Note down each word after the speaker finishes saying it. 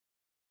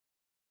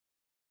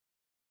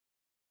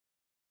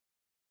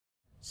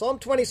Psalm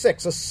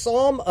 26, a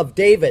psalm of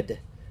David.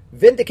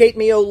 Vindicate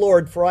me, O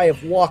Lord, for I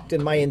have walked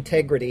in my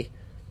integrity.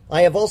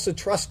 I have also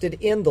trusted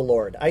in the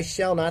Lord. I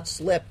shall not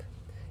slip.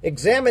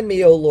 Examine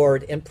me, O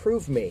Lord, and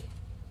prove me.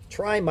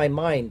 Try my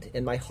mind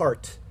and my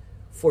heart.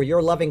 For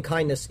your loving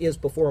kindness is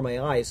before my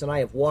eyes, and I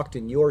have walked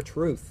in your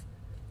truth.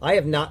 I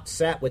have not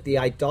sat with the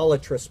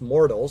idolatrous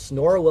mortals,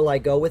 nor will I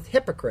go with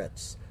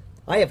hypocrites.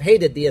 I have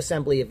hated the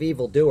assembly of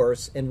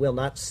evildoers, and will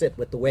not sit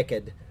with the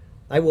wicked.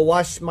 I will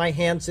wash my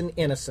hands in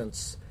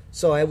innocence.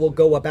 So I will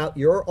go about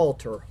your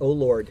altar, O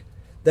Lord,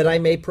 that I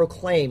may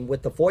proclaim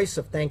with the voice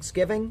of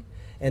thanksgiving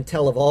and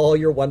tell of all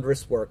your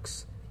wondrous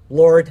works.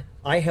 Lord,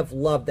 I have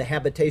loved the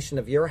habitation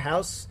of your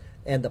house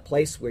and the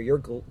place where your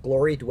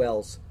glory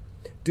dwells.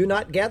 Do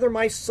not gather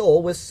my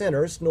soul with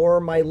sinners, nor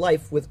my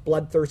life with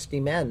bloodthirsty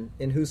men,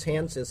 in whose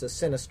hands is a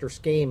sinister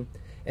scheme,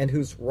 and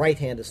whose right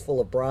hand is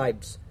full of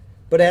bribes.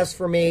 But as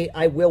for me,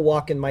 I will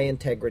walk in my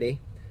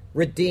integrity.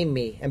 Redeem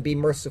me and be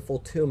merciful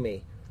to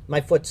me. My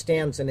foot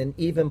stands in an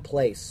even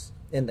place.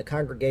 In the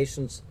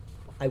congregations,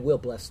 I will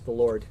bless the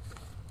Lord.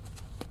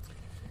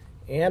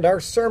 And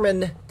our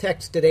sermon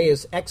text today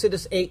is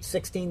Exodus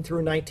 8:16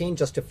 through 19,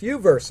 just a few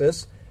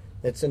verses.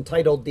 It's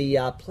entitled The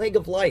Plague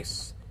of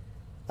Lice.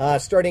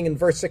 Starting in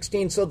verse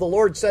 16, So the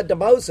Lord said to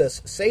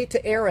Moses, Say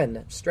to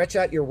Aaron, Stretch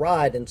out your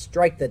rod and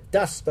strike the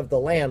dust of the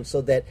land,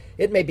 so that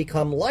it may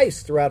become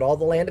lice throughout all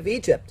the land of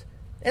Egypt.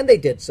 And they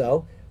did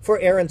so. For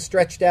Aaron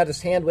stretched out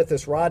his hand with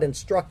his rod and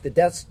struck the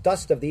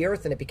dust of the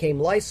earth, and it became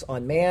lice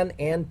on man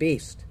and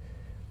beast.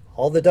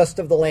 All the dust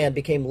of the land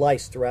became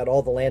lice throughout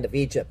all the land of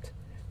Egypt.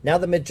 Now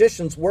the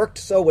magicians worked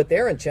so with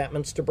their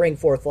enchantments to bring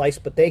forth lice,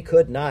 but they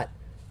could not.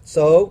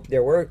 So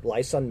there were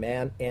lice on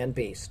man and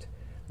beast.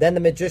 Then the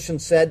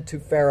magicians said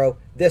to Pharaoh,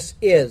 This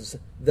is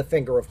the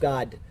finger of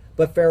God.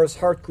 But Pharaoh's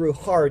heart grew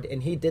hard,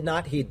 and he did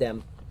not heed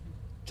them,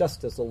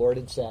 just as the Lord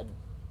had said.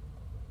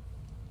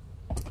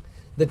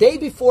 The day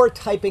before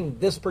typing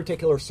this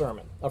particular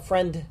sermon, a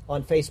friend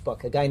on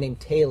Facebook, a guy named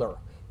Taylor,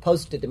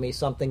 posted to me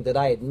something that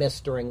I had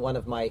missed during one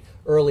of my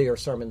earlier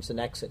sermons in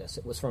Exodus.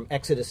 It was from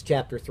Exodus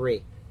chapter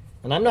 3.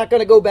 And I'm not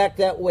going to go back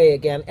that way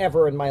again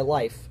ever in my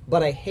life,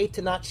 but I hate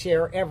to not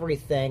share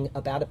everything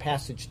about a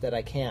passage that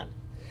I can.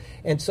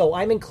 And so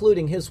I'm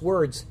including his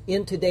words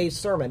in today's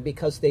sermon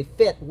because they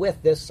fit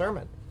with this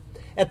sermon.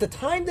 At the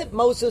time that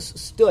Moses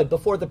stood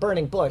before the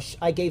burning bush,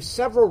 I gave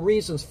several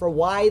reasons for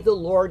why the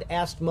Lord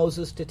asked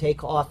Moses to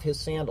take off his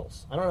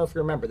sandals. I don't know if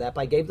you remember that,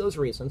 but I gave those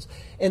reasons.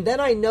 And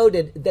then I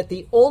noted that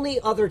the only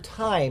other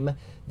time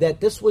that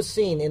this was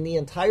seen in the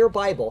entire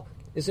Bible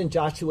is in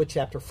Joshua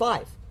chapter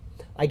 5.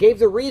 I gave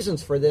the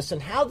reasons for this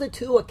and how the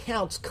two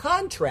accounts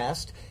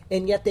contrast,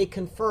 and yet they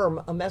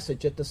confirm a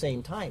message at the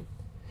same time.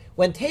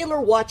 When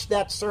Taylor watched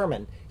that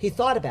sermon, he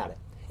thought about it,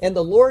 and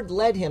the Lord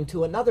led him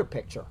to another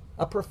picture,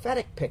 a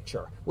prophetic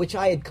picture, which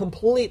I had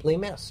completely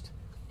missed.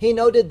 He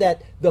noted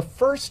that the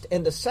first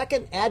and the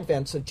second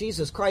advents of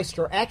Jesus Christ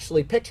are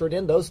actually pictured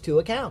in those two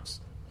accounts.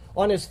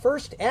 On his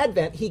first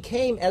advent, he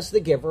came as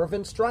the giver of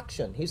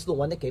instruction. He's the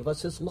one that gave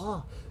us his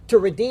law to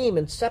redeem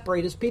and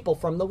separate his people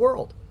from the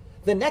world.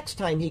 The next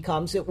time he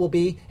comes, it will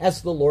be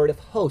as the Lord of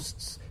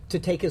hosts to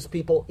take his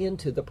people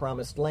into the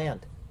promised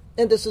land.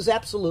 And this is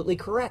absolutely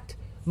correct.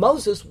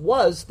 Moses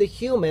was the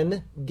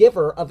human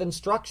giver of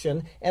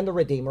instruction and the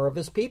redeemer of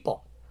his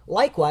people.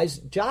 Likewise,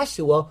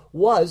 Joshua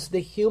was the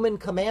human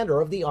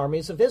commander of the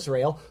armies of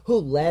Israel who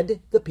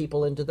led the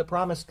people into the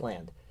promised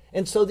land.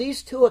 And so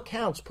these two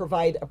accounts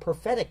provide a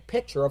prophetic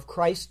picture of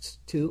Christ's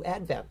two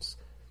advents.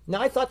 Now,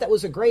 I thought that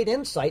was a great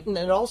insight, and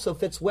it also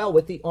fits well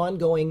with the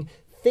ongoing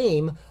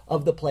theme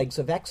of the plagues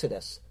of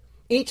Exodus.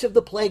 Each of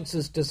the plagues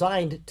is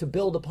designed to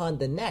build upon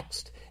the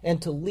next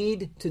and to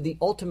lead to the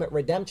ultimate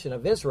redemption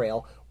of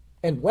Israel.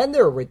 And when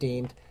they're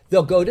redeemed,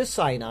 they'll go to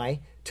Sinai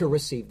to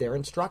receive their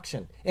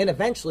instruction. And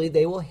eventually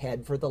they will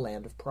head for the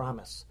land of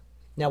promise.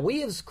 Now,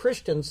 we as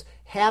Christians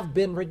have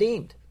been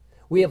redeemed.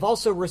 We have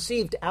also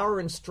received our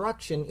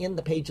instruction in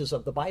the pages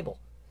of the Bible.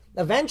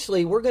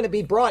 Eventually, we're going to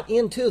be brought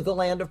into the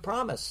land of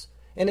promise.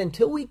 And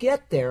until we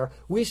get there,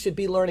 we should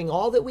be learning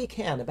all that we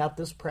can about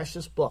this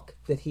precious book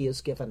that he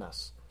has given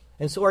us.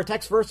 And so our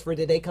text verse for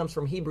today comes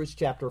from Hebrews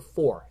chapter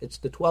 4. It's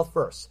the 12th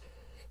verse.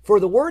 For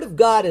the word of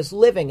God is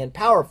living and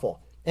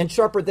powerful and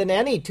sharper than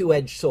any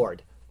two-edged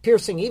sword,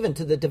 piercing even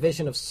to the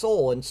division of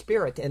soul and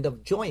spirit and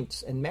of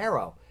joints and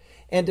marrow,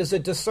 and is a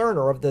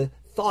discerner of the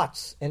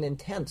thoughts and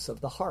intents of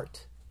the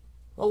heart.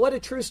 Well, what a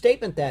true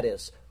statement that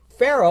is.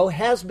 Pharaoh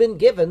has been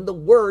given the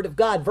word of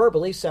God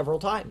verbally several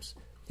times.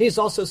 He's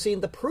also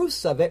seen the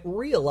proofs of it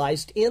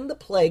realized in the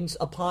plagues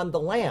upon the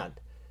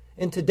land.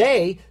 And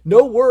today,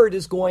 no word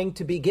is going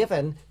to be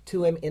given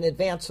to him in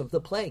advance of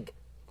the plague.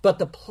 But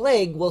the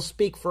plague will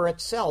speak for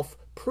itself,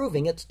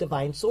 proving its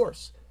divine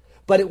source.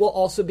 But it will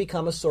also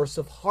become a source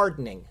of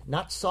hardening,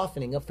 not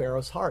softening of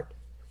Pharaoh's heart.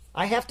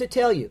 I have to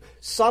tell you,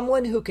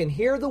 someone who can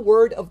hear the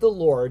word of the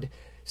Lord,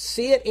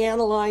 see it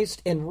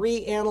analyzed and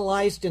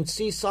reanalyzed and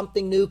see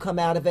something new come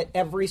out of it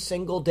every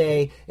single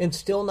day and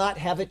still not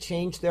have it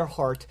change their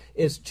heart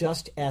is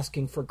just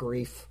asking for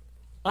grief.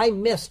 I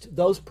missed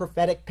those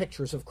prophetic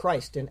pictures of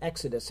Christ in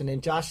Exodus and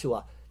in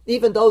Joshua,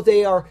 even though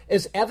they are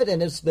as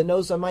evident as the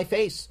nose on my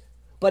face.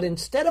 But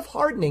instead of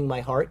hardening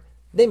my heart,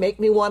 they make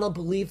me want to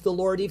believe the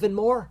Lord even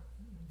more.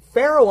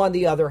 Pharaoh, on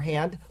the other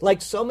hand,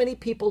 like so many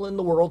people in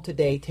the world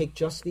today, take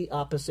just the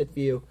opposite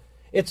view.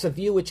 It's a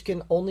view which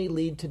can only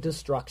lead to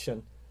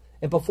destruction.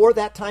 And before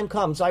that time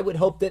comes, I would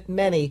hope that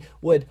many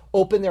would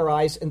open their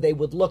eyes and they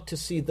would look to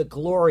see the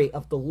glory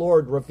of the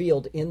Lord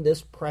revealed in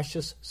this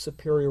precious,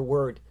 superior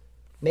word.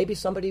 Maybe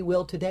somebody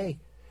will today.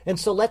 And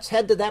so let's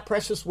head to that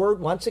precious word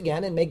once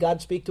again, and may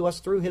God speak to us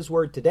through his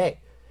word today.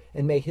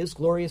 And may his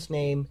glorious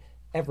name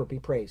ever be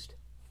praised.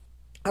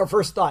 Our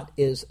first thought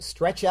is,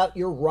 stretch out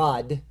your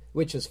rod,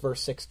 which is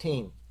verse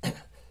 16.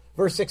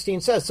 Verse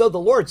 16 says, So the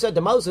Lord said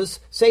to Moses,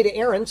 Say to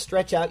Aaron,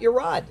 stretch out your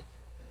rod.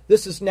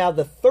 This is now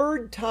the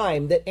third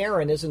time that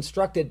Aaron is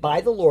instructed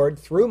by the Lord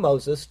through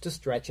Moses to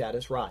stretch out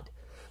his rod.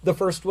 The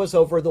first was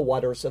over the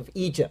waters of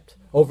Egypt,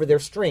 over their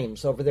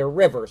streams, over their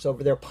rivers,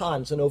 over their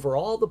ponds, and over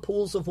all the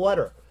pools of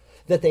water,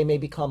 that they may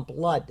become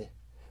blood.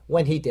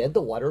 When he did,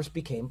 the waters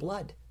became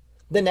blood.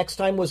 The next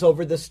time was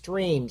over the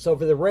streams,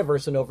 over the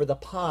rivers, and over the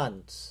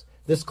ponds.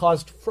 This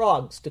caused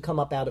frogs to come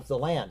up out of the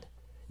land.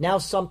 Now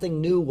something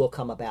new will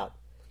come about.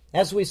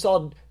 As we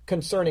saw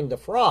concerning the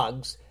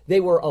frogs, they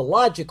were a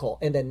logical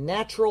and a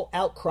natural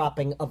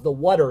outcropping of the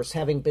waters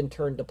having been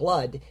turned to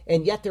blood,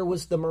 and yet there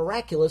was the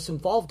miraculous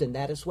involved in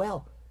that as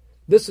well.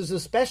 This is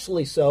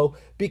especially so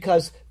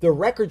because the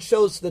record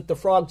shows that the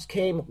frogs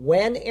came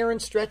when Aaron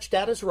stretched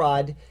out his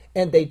rod,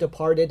 and they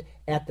departed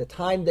at the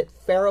time that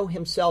Pharaoh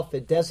himself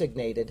had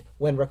designated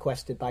when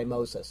requested by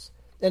Moses.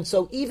 And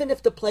so even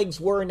if the plagues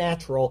were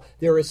natural,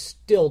 there is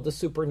still the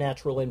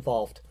supernatural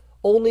involved.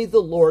 Only the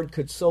Lord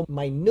could so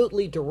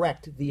minutely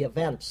direct the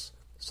events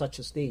such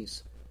as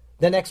these.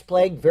 The next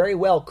plague very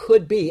well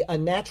could be a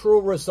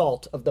natural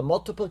result of the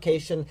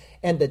multiplication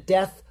and the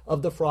death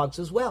of the frogs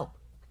as well.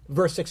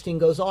 Verse 16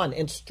 goes on,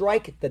 and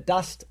strike the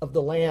dust of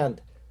the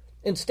land.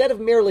 Instead of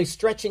merely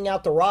stretching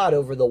out the rod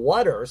over the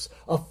waters,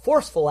 a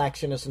forceful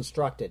action is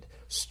instructed.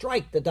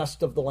 Strike the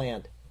dust of the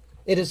land.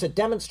 It is a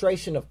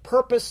demonstration of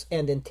purpose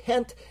and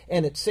intent,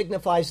 and it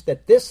signifies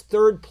that this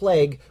third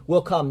plague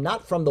will come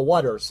not from the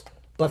waters,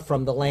 but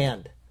from the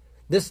land.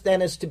 This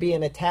then is to be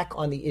an attack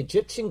on the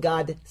Egyptian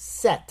god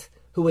Set,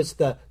 who is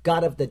the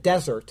god of the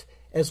desert,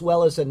 as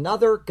well as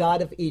another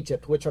god of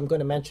Egypt, which I'm going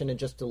to mention in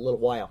just a little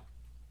while.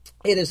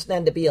 It is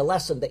then to be a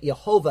lesson that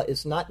Jehovah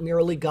is not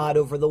merely God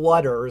over the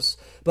waters,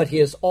 but he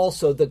is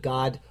also the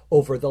God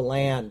over the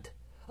land.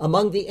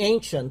 Among the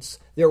ancients,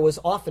 there was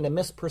often a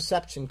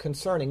misperception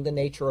concerning the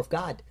nature of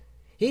God.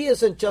 He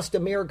isn't just a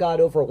mere God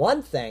over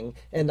one thing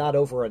and not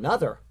over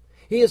another.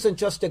 He isn't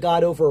just a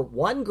God over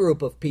one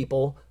group of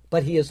people,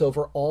 but he is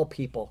over all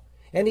people.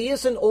 And he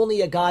isn't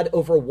only a God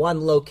over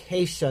one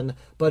location,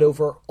 but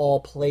over all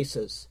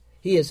places.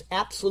 He is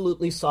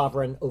absolutely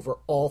sovereign over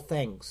all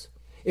things.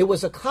 It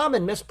was a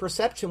common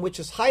misperception which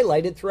is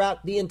highlighted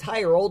throughout the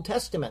entire Old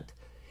Testament.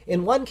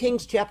 In 1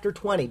 Kings chapter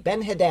 20,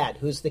 Ben-Hadad,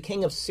 who's the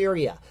king of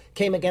Syria,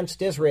 came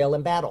against Israel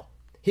in battle.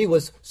 He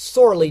was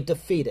sorely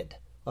defeated,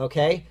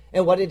 okay?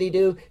 And what did he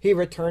do? He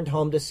returned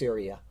home to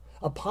Syria.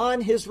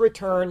 Upon his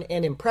return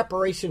and in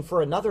preparation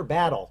for another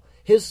battle,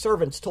 his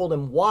servants told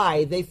him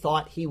why they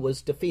thought he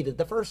was defeated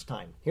the first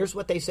time. Here's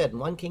what they said in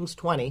 1 Kings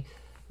 20,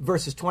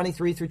 verses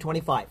 23 through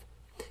 25.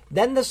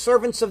 Then the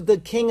servants of the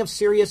king of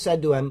Syria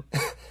said to him,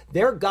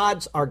 Their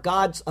gods are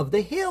gods of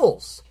the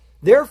hills.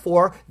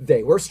 Therefore,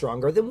 they were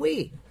stronger than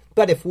we.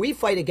 But if we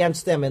fight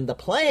against them in the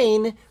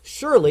plain,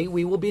 surely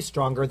we will be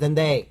stronger than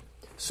they.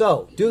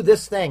 So, do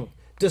this thing.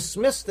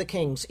 Dismiss the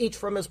kings, each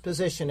from his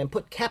position, and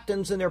put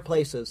captains in their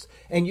places,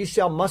 and you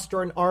shall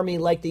muster an army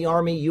like the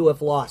army you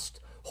have lost,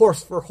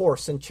 horse for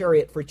horse and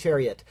chariot for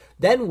chariot.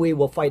 Then we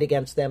will fight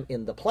against them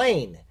in the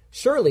plain.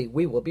 Surely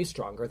we will be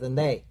stronger than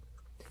they.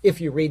 If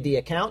you read the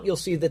account, you'll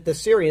see that the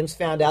Syrians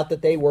found out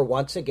that they were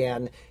once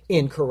again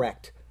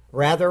incorrect.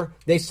 Rather,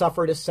 they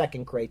suffered a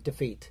second great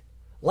defeat.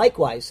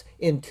 Likewise,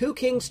 in 2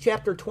 Kings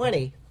chapter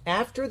 20,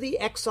 after the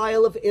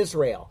exile of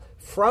Israel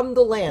from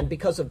the land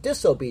because of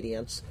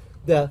disobedience,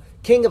 the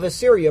king of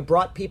Assyria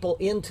brought people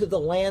into the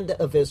land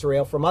of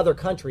Israel from other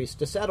countries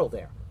to settle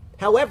there.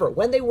 However,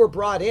 when they were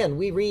brought in,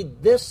 we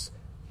read this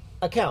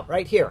account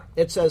right here.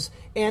 It says,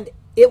 And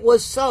it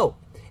was so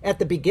at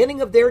the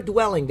beginning of their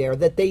dwelling there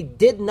that they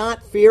did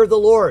not fear the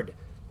Lord.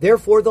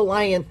 Therefore the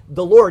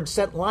Lord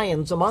sent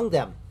lions among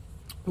them,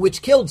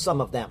 which killed some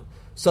of them.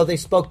 So they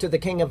spoke to the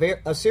king of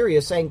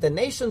Assyria, saying, The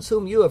nations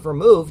whom you have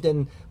removed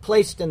and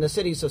placed in the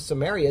cities of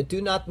Samaria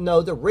do not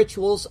know the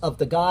rituals of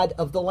the God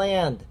of the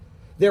land.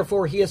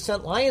 Therefore he has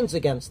sent lions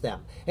against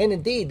them. And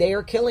indeed they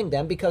are killing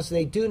them because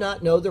they do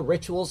not know the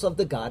rituals of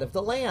the God of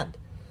the land.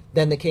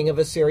 Then the king of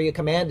Assyria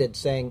commanded,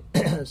 saying,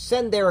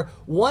 Send there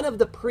one of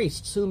the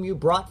priests whom you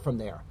brought from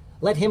there.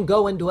 Let him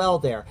go and dwell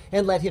there,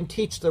 and let him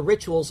teach the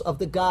rituals of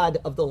the God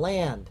of the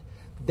land.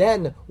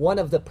 Then one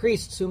of the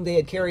priests whom they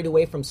had carried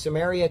away from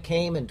Samaria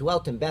came and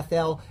dwelt in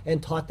Bethel,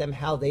 and taught them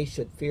how they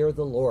should fear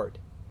the Lord.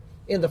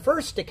 In the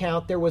first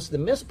account, there was the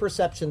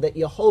misperception that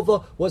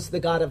Jehovah was the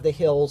God of the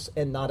hills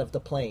and not of the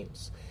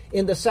plains.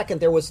 In the second,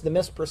 there was the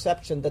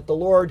misperception that the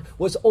Lord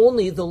was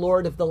only the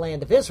Lord of the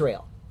land of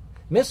Israel.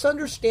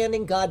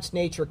 Misunderstanding God's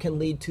nature can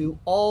lead to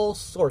all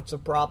sorts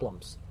of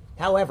problems.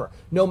 However,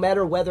 no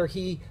matter whether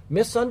he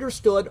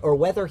misunderstood or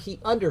whether he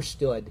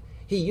understood,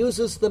 he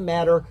uses the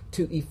matter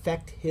to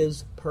effect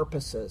his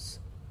purposes.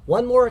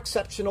 One more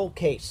exceptional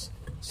case,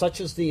 such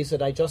as these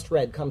that I just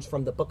read, comes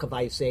from the book of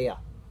Isaiah.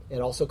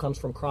 It also comes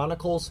from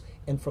Chronicles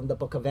and from the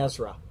book of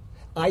Ezra.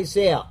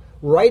 Isaiah,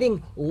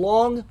 writing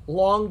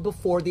long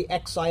before the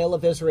exile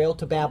of Israel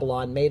to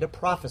Babylon, made a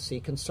prophecy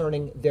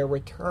concerning their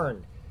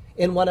return.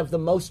 In one of the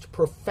most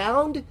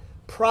profound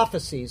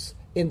prophecies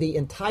in the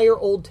entire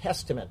Old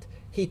Testament,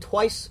 he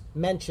twice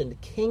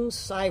mentioned King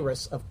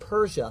Cyrus of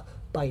Persia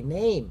by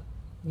name,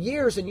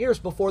 years and years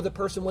before the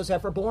person was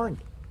ever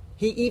born.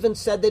 He even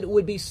said that it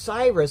would be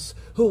Cyrus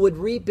who would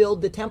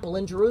rebuild the temple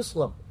in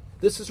Jerusalem.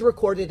 This is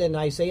recorded in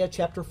Isaiah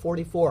chapter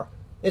 44.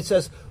 It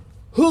says,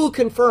 "Who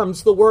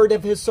confirms the word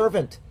of his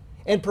servant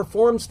and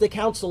performs the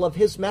counsel of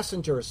his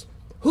messengers?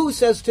 Who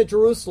says to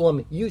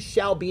Jerusalem, you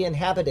shall be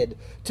inhabited,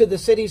 to the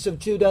cities of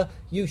Judah,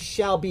 you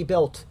shall be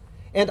built,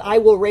 and I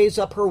will raise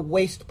up her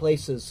waste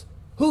places?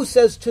 Who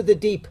says to the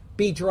deep,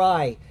 be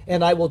dry,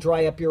 and I will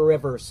dry up your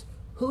rivers?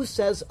 Who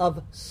says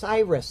of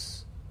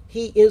Cyrus,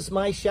 he is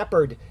my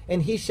shepherd,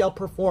 and he shall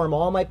perform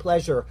all my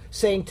pleasure,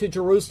 saying to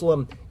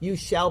Jerusalem, you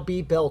shall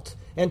be built,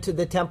 and to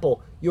the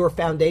temple, your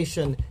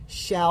foundation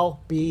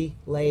shall be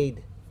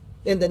laid."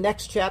 In the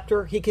next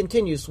chapter, he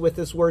continues with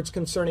his words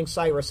concerning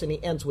Cyrus, and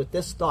he ends with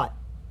this thought: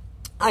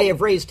 "I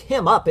have raised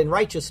him up in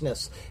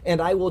righteousness,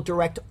 and I will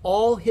direct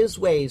all his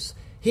ways.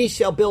 He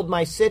shall build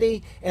my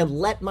city, and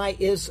let my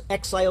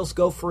exiles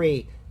go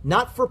free,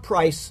 not for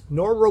price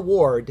nor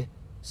reward,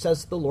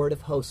 says the Lord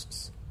of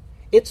hosts."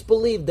 It's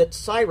believed that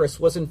Cyrus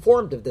was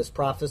informed of this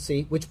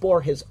prophecy, which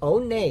bore his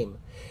own name,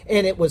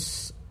 and it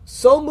was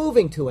so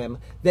moving to him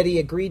that he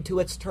agreed to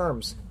its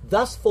terms,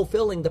 thus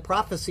fulfilling the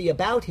prophecy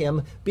about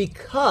him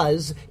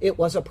because it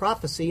was a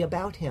prophecy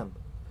about him.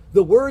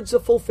 The words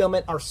of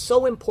fulfillment are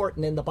so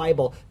important in the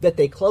Bible that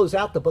they close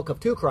out the book of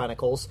 2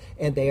 Chronicles,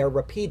 and they are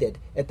repeated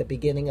at the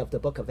beginning of the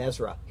book of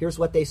Ezra. Here's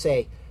what they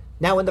say: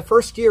 "Now in the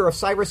first year of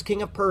Cyrus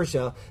king of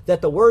Persia,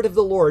 that the word of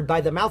the Lord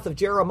by the mouth of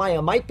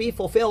Jeremiah might be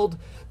fulfilled,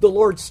 the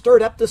Lord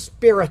stirred up the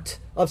spirit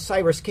of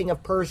Cyrus king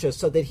of Persia,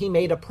 so that he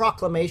made a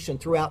proclamation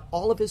throughout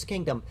all of his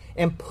kingdom,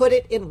 and put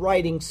it in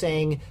writing,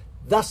 saying,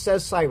 Thus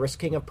says Cyrus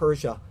king of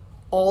Persia,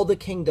 all the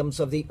kingdoms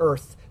of the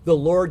earth the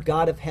Lord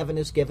God of heaven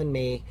has given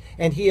me,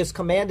 and he has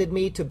commanded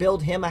me to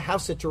build him a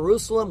house at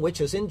Jerusalem,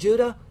 which is in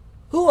Judah.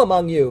 Who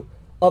among you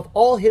of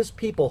all his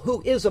people,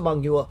 who is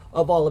among you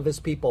of all of his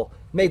people?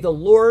 May the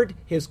Lord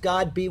his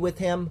God be with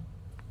him,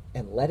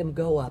 and let him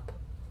go up."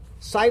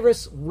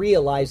 Cyrus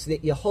realized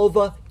that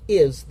Jehovah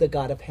is the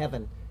God of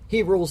heaven.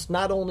 He rules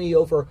not only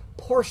over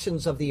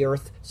portions of the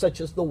earth, such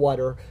as the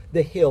water,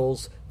 the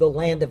hills, the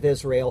land of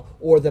Israel,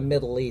 or the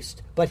Middle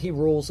East, but he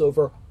rules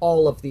over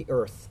all of the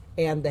earth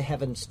and the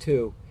heavens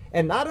too.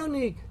 And not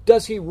only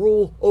does he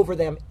rule over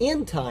them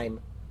in time,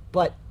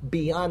 but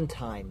beyond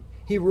time.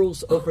 He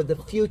rules over the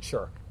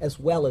future as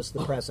well as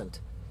the present.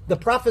 The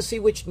prophecy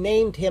which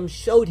named him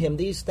showed him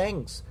these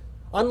things.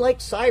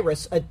 Unlike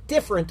Cyrus, a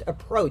different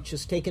approach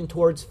is taken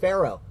towards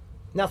Pharaoh.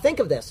 Now think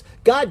of this.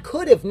 God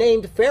could have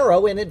named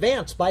Pharaoh in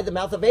advance by the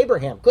mouth of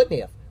Abraham, couldn't he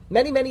have?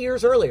 Many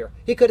years earlier.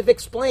 He could have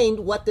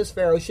explained what this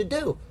Pharaoh should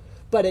do.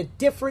 But a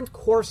different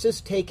course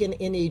is taken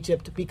in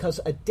Egypt because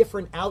a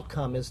different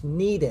outcome is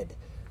needed.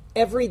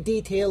 Every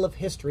detail of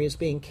history is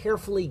being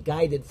carefully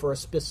guided for a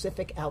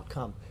specific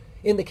outcome.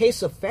 In the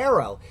case of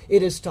Pharaoh,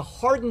 it is to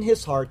harden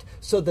his heart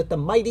so that the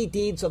mighty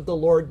deeds of the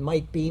Lord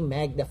might be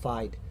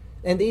magnified.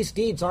 And these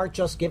deeds aren't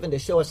just given to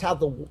show us how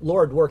the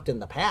Lord worked in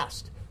the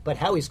past, but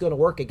how he's going to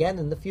work again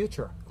in the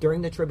future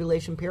during the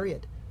tribulation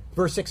period.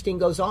 Verse 16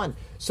 goes on,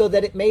 "So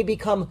that it may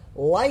become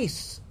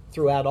lice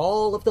throughout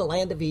all of the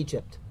land of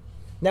Egypt."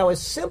 Now, as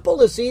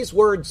simple as these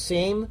words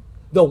seem,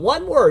 the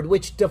one word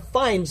which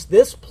defines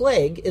this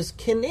plague is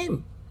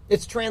kinim.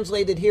 It's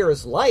translated here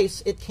as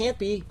lice. It can't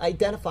be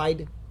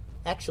identified,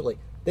 actually.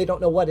 They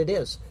don't know what it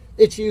is.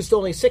 It's used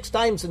only 6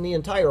 times in the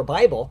entire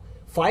Bible.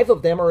 5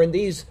 of them are in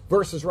these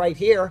verses right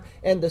here,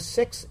 and the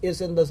 6th is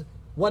in the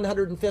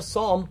 105th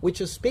Psalm, which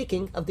is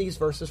speaking of these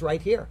verses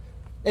right here.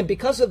 And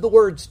because of the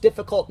word's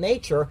difficult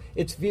nature,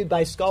 it's viewed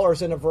by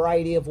scholars in a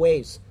variety of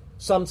ways.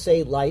 Some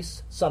say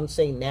lice, some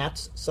say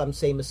gnats, some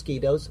say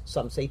mosquitoes,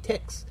 some say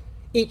ticks.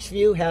 Each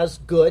view has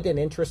good and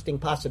interesting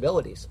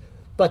possibilities.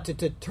 But to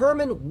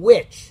determine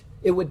which,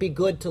 it would be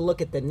good to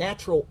look at the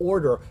natural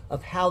order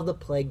of how the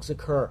plagues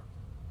occur.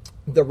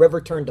 The river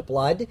turned to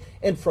blood,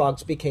 and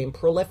frogs became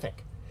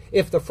prolific.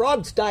 If the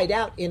frogs died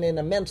out in an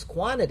immense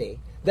quantity,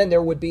 then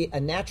there would be a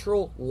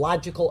natural,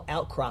 logical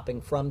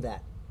outcropping from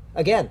that.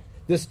 Again,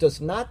 this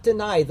does not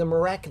deny the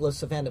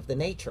miraculous event of the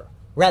nature.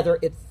 Rather,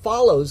 it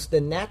follows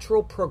the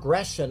natural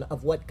progression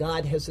of what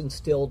God has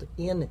instilled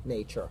in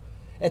nature.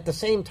 At the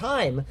same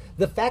time,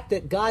 the fact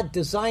that God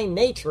designed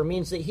nature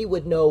means that he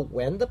would know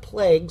when the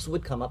plagues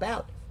would come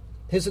about.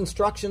 His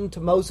instruction to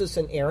Moses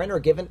and Aaron are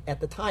given at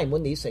the time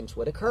when these things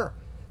would occur.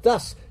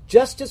 Thus,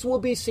 just as will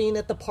be seen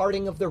at the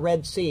parting of the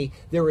Red Sea,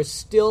 there is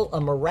still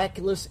a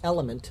miraculous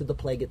element to the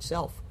plague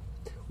itself.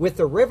 With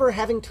the river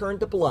having turned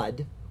to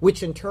blood,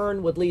 which in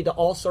turn would lead to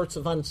all sorts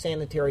of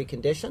unsanitary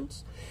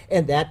conditions,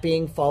 and that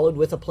being followed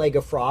with a plague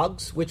of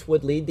frogs, which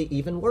would lead to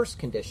even worse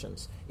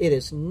conditions, it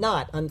is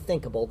not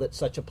unthinkable that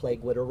such a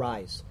plague would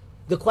arise.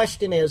 The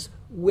question is,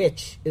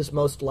 which is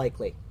most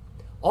likely?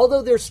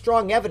 Although there's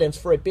strong evidence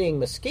for it being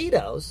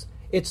mosquitoes,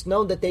 it's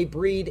known that they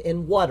breed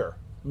in water,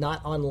 not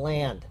on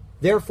land.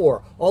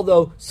 Therefore,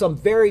 although some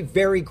very,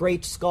 very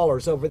great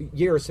scholars over the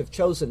years have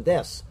chosen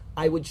this,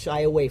 I would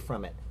shy away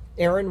from it.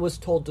 Aaron was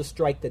told to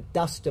strike the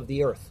dust of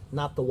the earth,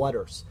 not the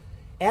waters.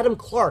 Adam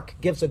Clarke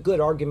gives a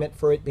good argument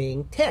for it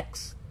being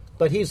ticks,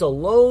 but he's a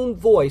lone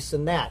voice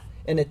in that,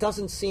 and it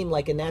doesn't seem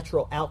like a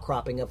natural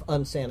outcropping of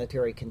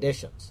unsanitary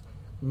conditions.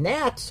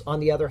 Gnats, on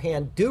the other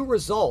hand, do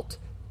result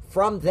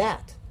from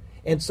that,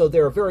 and so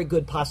they're a very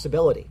good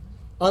possibility.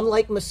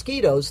 Unlike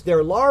mosquitoes,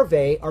 their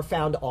larvae are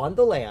found on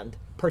the land,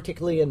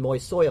 particularly in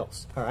moist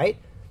soils, all right?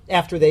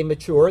 After they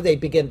mature, they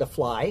begin to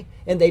fly,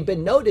 and they've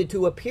been noted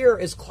to appear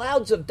as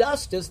clouds of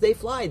dust as they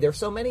fly. There's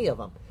so many of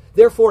them.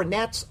 Therefore,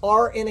 gnats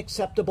are an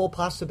acceptable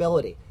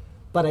possibility.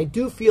 But I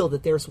do feel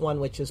that there's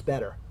one which is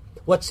better.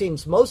 What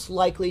seems most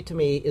likely to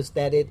me is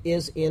that it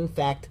is, in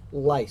fact,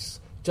 lice,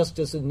 just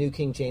as the New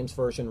King James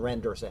Version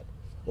renders it.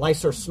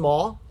 Lice are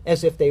small,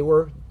 as if they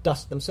were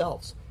dust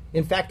themselves.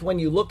 In fact, when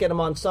you look at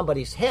them on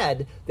somebody's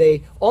head,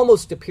 they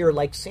almost appear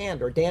like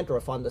sand or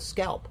dandruff on the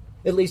scalp,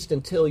 at least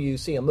until you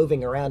see them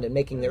moving around and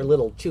making their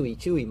little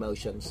chewy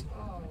motions.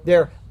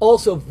 They're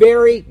also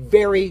very,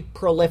 very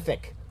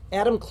prolific.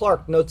 Adam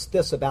Clarke notes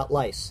this about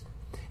lice.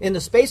 In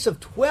the space of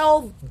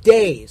 12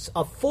 days,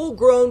 a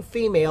full-grown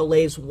female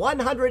lays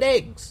 100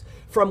 eggs,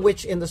 from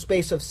which in the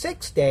space of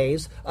 6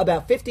 days,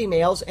 about 50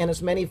 males and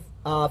as many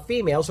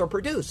females are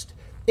produced.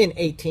 In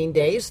 18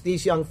 days,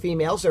 these young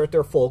females are at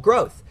their full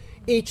growth,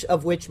 each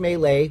of which may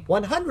lay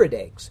 100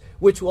 eggs,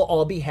 which will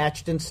all be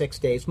hatched in 6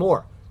 days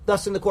more.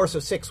 Thus, in the course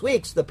of 6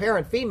 weeks, the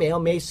parent female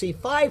may see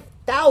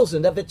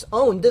 5,000 of its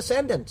own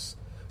descendants.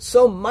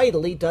 So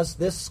mightily does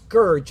this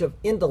scourge of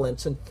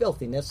indolence and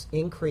filthiness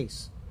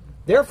increase.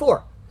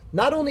 Therefore,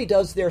 not only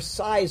does their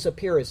size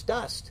appear as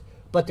dust,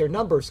 but their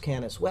numbers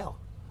can as well.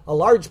 A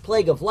large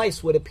plague of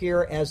lice would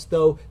appear as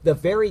though the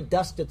very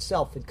dust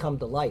itself had come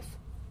to life.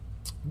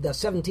 The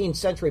 17th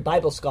century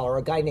Bible scholar,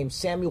 a guy named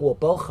Samuel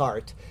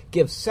Bochart,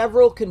 gives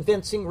several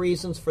convincing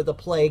reasons for the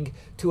plague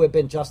to have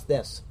been just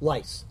this,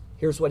 lice.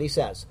 Here's what he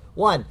says.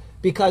 1,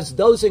 because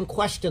those in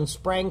question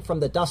sprang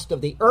from the dust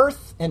of the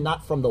earth and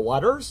not from the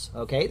waters.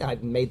 Okay,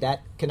 I've made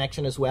that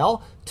connection as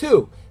well.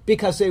 2,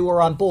 because they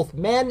were on both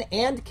men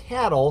and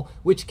cattle,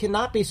 which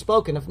cannot be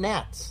spoken of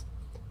gnats.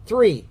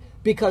 3,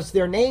 because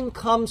their name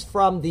comes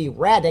from the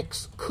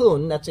radix,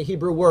 kun, that's a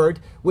Hebrew word,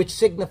 which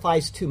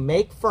signifies to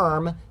make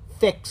firm,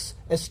 fix,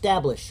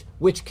 establish,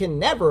 which can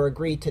never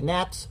agree to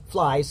gnats,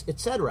 flies,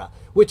 etc.,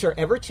 which are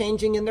ever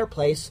changing in their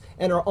place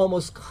and are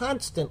almost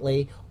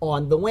constantly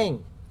on the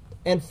wing.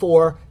 And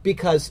 4,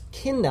 because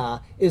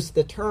kinna is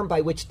the term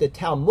by which the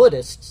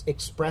Talmudists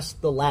express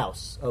the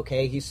louse.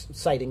 Okay, he's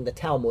citing the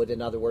Talmud,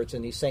 in other words,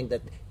 and he's saying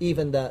that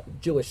even the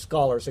Jewish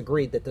scholars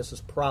agreed that this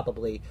is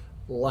probably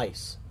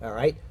lice. All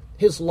right?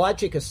 His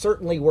logic is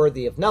certainly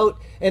worthy of note,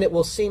 and it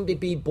will seem to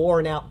be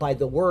borne out by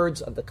the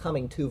words of the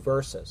coming 2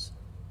 verses.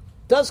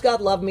 Does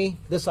God love me?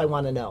 This I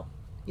want to know.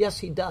 Yes,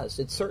 he does.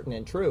 It's certain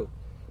and true.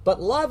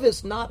 But love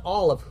is not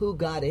all of who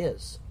God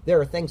is. There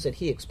are things that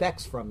he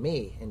expects from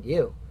me and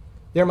you.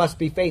 There must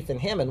be faith in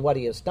him and what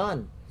he has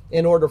done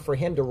in order for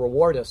him to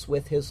reward us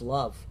with his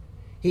love.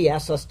 He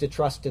asks us to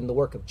trust in the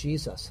work of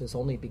Jesus, his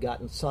only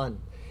begotten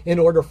Son, in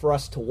order for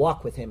us to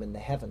walk with him in the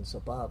heavens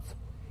above.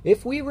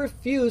 If we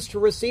refuse to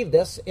receive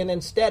this and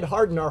instead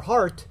harden our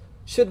heart,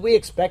 should we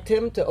expect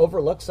him to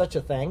overlook such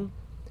a thing?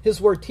 His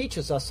word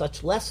teaches us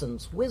such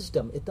lessons,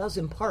 wisdom it does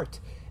impart,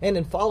 and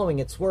in following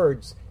its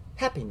words,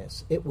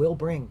 happiness it will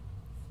bring.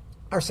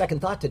 Our second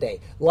thought today,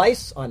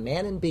 lice on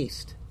man and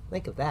beast.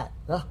 Think of that.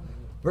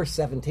 Verse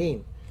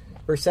 17.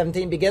 Verse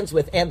 17 begins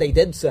with, and they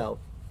did so.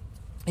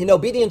 In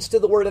obedience to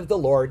the word of the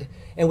Lord,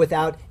 and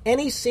without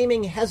any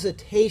seeming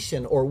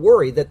hesitation or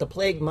worry that the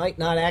plague might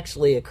not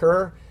actually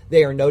occur,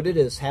 they are noted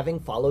as having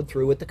followed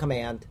through with the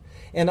command.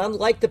 And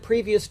unlike the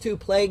previous 2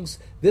 plagues,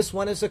 this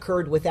one has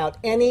occurred without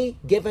any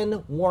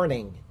given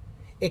warning.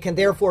 It can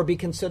therefore be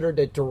considered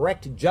a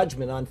direct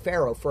judgment on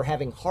Pharaoh for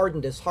having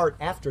hardened his heart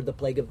after the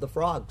plague of the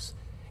frogs.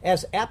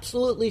 As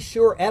absolutely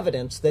sure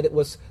evidence that it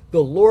was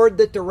the Lord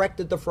that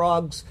directed the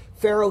frogs,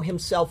 Pharaoh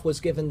himself was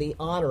given the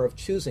honor of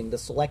choosing the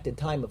selected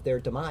time of their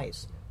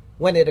demise.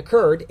 When it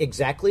occurred,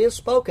 exactly as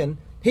spoken,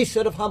 he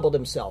should have humbled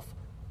himself.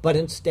 But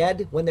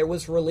instead, when there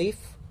was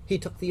relief, he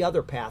took the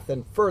other path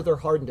and further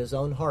hardened his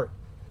own heart.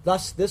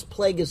 Thus, this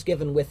plague is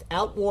given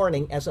without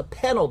warning as a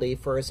penalty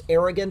for his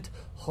arrogant,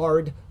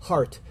 hard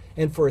heart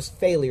and for his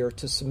failure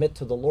to submit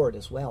to the Lord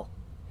as well.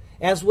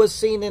 As was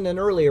seen in an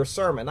earlier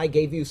sermon, I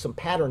gave you some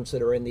patterns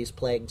that are in these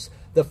plagues.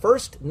 The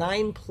first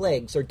 9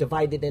 plagues are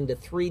divided into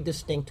 3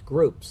 distinct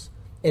groups.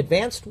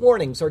 Advanced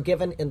warnings are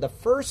given in the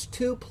first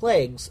 2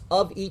 plagues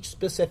of each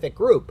specific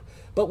group,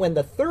 but when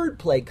the 3rd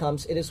plague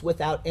comes, it is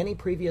without any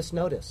previous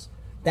notice.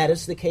 That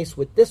is the case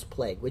with this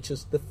plague, which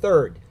is the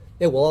 3rd.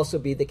 It will also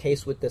be the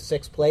case with the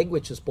 6th plague,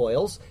 which is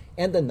boils,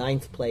 and the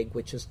 9th plague,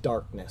 which is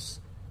darkness.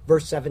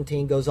 Verse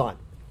 17 goes on.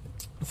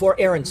 For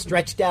Aaron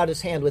stretched out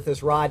his hand with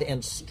his rod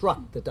and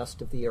struck the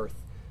dust of the earth.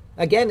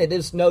 Again, it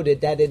is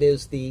noted that it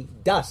is the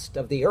dust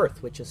of the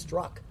earth which is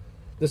struck.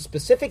 The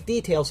specific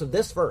details of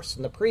this verse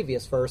and the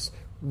previous verse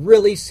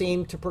really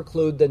seem to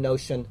preclude the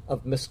notion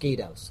of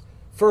mosquitoes.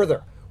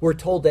 Further, we're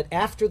told that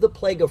after the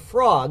plague of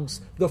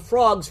frogs, the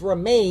frogs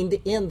remained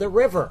in the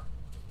river.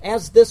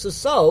 As this is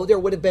so, there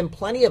would have been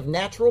plenty of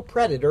natural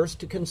predators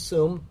to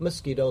consume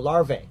mosquito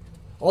larvae.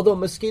 Although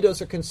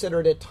mosquitoes are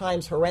considered at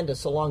times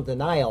horrendous along the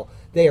Nile,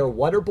 they are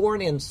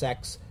waterborne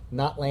insects,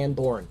 not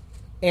landborne.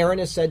 Aaron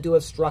is said to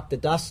have struck the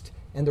dust,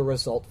 and the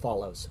result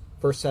follows.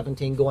 Verse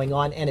 17 going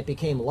on, and it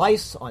became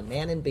lice on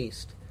man and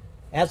beast.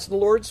 As the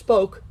Lord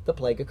spoke, the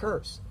plague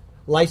occurs.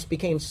 Lice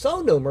became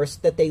so numerous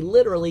that they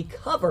literally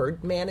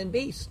covered man and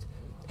beast.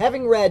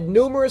 Having read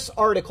numerous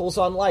articles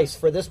on lice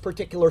for this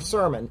particular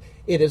sermon,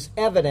 it is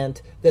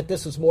evident that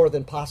this is more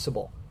than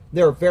possible.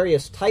 There are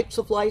various types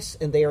of lice,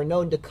 and they are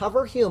known to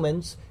cover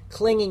humans,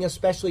 clinging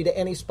especially to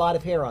any spot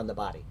of hair on the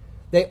body.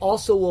 They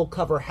also will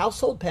cover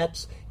household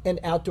pets and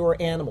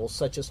outdoor animals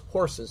such as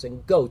horses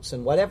and goats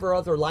and whatever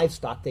other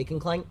livestock they can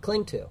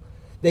cling to.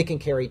 They can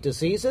carry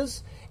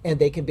diseases, and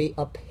they can be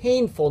a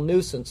painful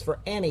nuisance for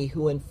any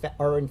who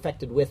are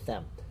infected with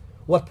them.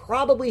 What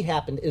probably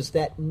happened is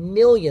that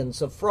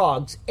millions of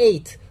frogs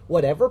ate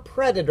whatever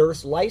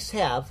predators lice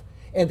have,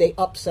 and they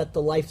upset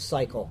the life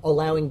cycle,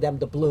 allowing them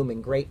to bloom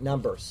in great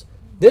numbers.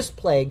 This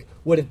plague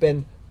would have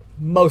been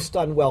most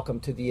unwelcome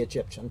to the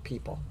Egyptian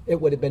people.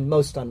 It would have been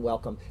most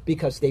unwelcome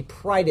because they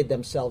prided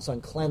themselves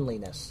on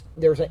cleanliness.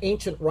 There's an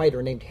ancient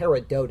writer named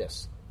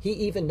Herodotus. He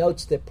even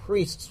notes that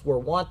priests were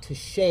wont to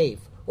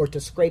shave or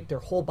to scrape their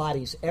whole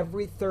bodies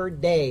every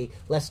 3rd day,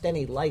 lest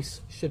any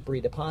lice should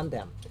breed upon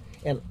them.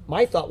 And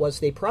my thought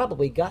was they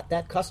probably got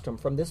that custom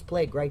from this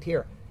plague right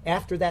here.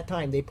 After that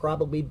time, they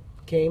probably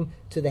came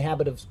to the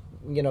habit of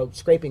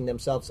scraping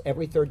themselves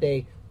every 3rd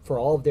day for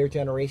all of their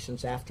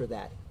generations after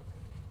that.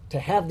 To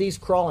have these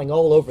crawling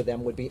all over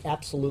them would be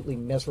absolutely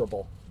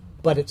miserable.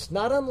 But it's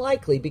not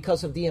unlikely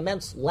because of the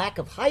immense lack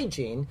of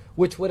hygiene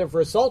which would have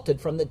resulted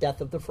from the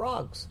death of the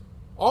frogs.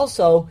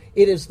 Also,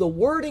 it is the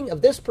wording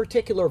of this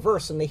particular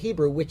verse in the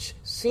Hebrew which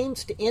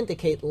seems to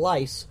indicate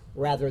lice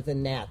rather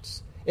than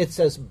gnats. It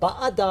says,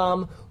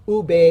 Ba'adam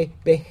ube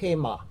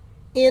behema,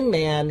 in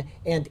man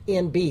and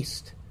in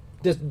beast.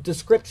 The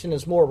description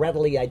is more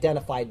readily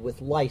identified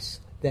with lice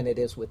than it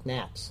is with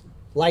gnats.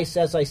 Lice,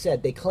 as I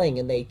said, they cling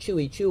and they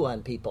chew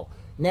on people.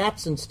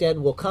 Gnats instead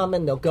will come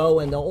and they'll go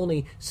and they'll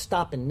only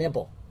stop and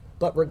nibble.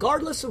 But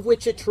regardless of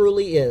which it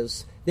truly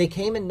is, they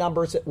came in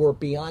numbers that were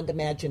beyond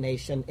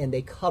imagination, and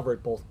they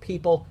covered both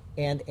people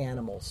and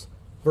animals.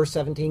 Verse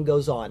 17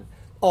 goes on,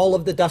 all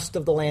of the dust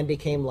of the land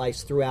became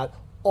lice throughout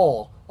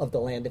all of the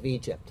land of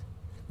Egypt.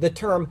 The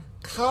term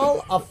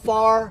kal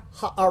afar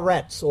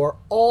haaretz, or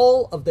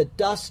all of the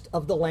dust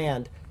of the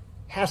land,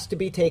 has to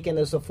be taken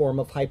as a form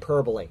of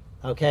hyperbole.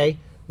 Okay?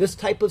 This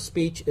type of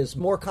speech is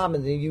more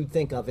common than you'd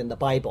think of in the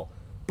Bible.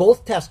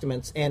 Both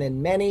testaments, and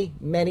in many,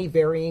 many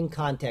varying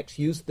contexts,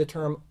 use the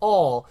term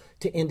all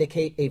to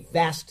indicate a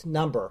vast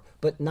number,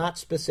 but not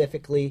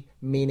specifically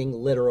meaning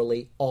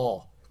literally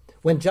all.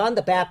 When John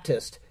the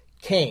Baptist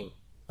came,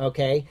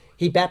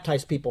 he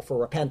baptized people for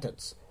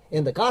repentance.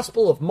 In the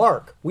Gospel of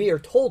Mark, we are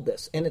told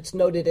this, and it's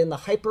noted in the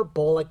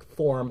hyperbolic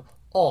form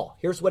all.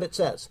 Here's what it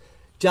says.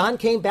 John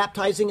came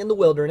baptizing in the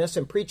wilderness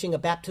and preaching a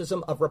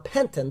baptism of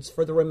repentance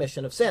for the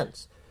remission of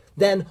sins.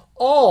 Then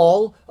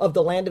all of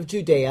the land of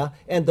Judea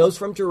and those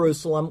from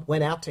Jerusalem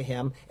went out to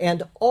him,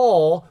 and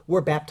all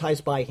were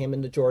baptized by him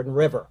in the Jordan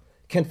River,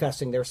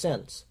 confessing their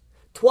sins.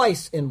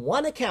 Twice in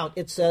one account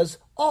it says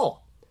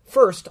all.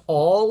 First,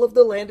 all of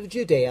the land of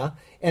Judea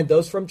and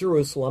those from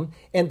Jerusalem,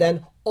 and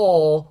then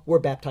all were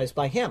baptized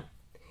by him.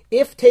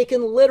 If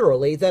taken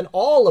literally, then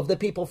all of the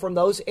people from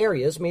those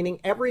areas, meaning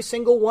every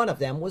single one of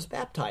them, was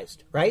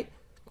baptized, right?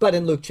 But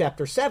in Luke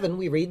chapter 7,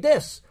 we read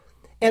this.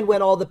 And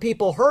when all the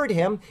people heard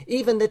him,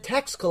 even the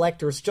tax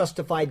collectors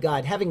justified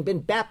God, having been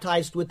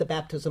baptized with the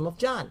baptism of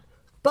John.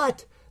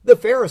 But the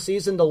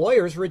Pharisees and the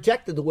lawyers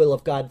rejected the will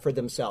of God for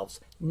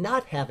themselves,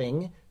 not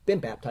having been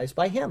baptized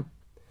by him.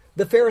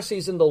 The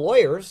Pharisees and the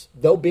lawyers,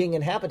 though being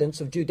inhabitants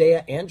of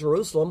Judea and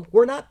Jerusalem,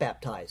 were not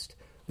baptized.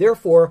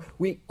 Therefore,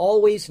 we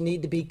always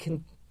need to be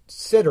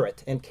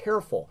considerate and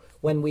careful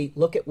when we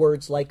look at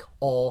words like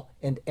all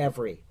and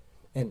every.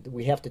 And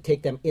we have to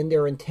take them in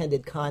their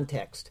intended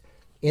context.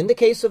 In the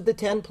case of the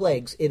 10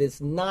 plagues, it is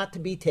not to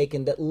be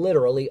taken that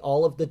literally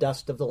all of the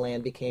dust of the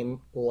land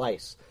became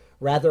lice.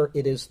 Rather,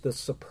 it is the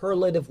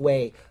superlative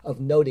way of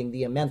noting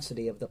the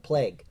immensity of the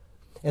plague.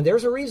 And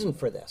there's a reason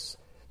for this.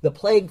 The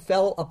plague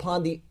fell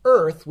upon the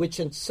earth, which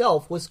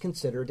itself was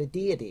considered a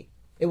deity.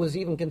 It was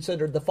even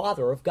considered the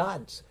father of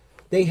gods.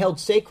 They held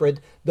sacred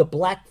the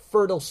black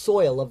fertile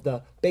soil of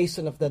the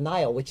basin of the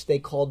Nile, which they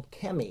called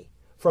Kemi,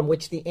 from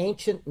which the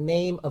ancient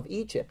name of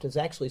Egypt is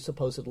actually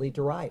supposedly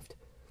derived.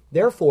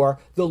 Therefore,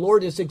 the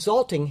Lord is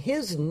exalting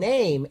his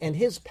name and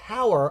his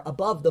power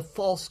above the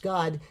false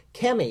god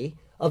Kemi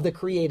of the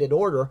created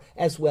order,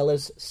 as well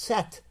as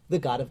Set, the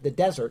god of the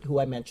desert, who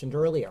I mentioned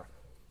earlier.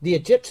 The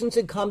Egyptians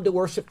had come to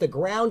worship the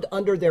ground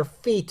under their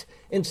feet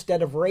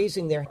instead of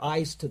raising their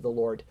eyes to the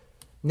Lord.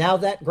 Now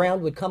that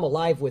ground would come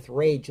alive with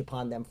rage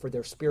upon them for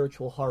their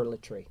spiritual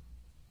harlotry.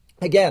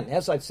 Again,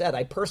 as I've said,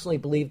 I personally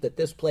believe that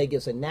this plague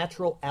is a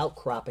natural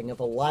outcropping of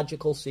a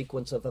logical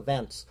sequence of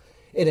events.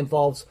 It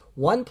involves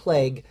one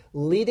plague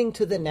leading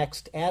to the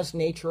next as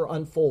nature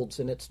unfolds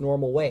in its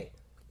normal way.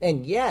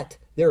 And yet,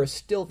 there is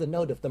still the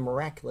note of the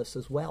miraculous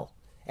as well.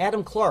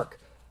 Adam Clarke,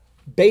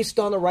 based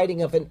on the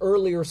writing of an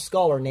earlier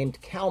scholar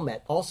named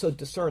Calmet, also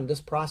discerned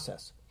this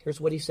process. Here's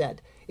what he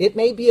said. It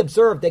may be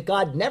observed that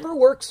God never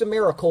works a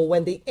miracle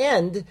when the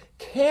end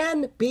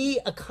can be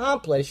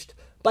accomplished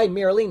by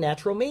merely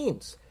natural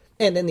means.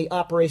 And in the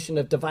operation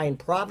of divine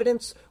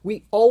providence,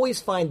 we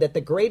always find that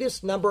the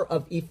greatest number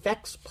of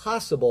effects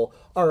possible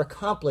are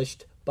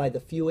accomplished by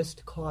the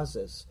fewest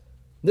causes.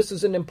 This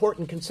is an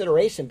important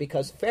consideration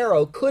because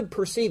Pharaoh could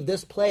perceive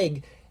this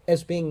plague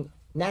as being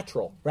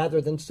natural rather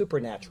than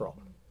supernatural.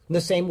 And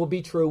the same will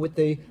be true with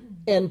the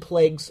end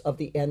plagues of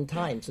the end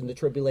times in the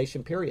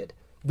tribulation period.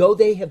 Though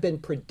they have been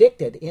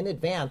predicted in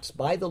advance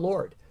by the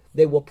Lord,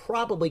 they will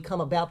probably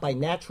come about by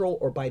natural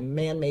or by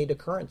man-made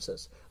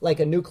occurrences, like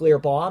a nuclear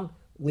bomb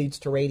leads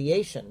to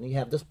radiation. You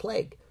have this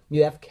plague.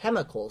 You have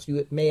chemicals.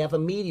 You may have a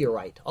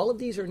meteorite. All of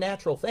these are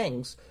natural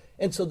things,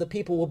 and so the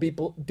people will be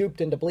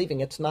duped into believing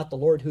it's not the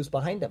Lord who's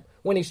behind them,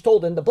 when he's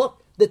told in the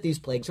book that these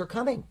plagues are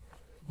coming.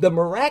 The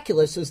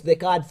miraculous is that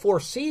God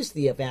foresees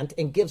the event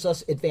and gives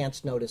us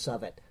advance notice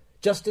of it,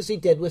 just as he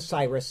did with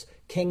Cyrus,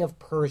 king of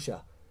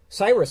Persia.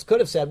 Cyrus could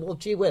have said, well,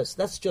 gee whiz,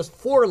 that's just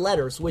 4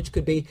 letters which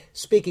could be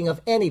speaking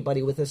of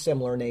anybody with a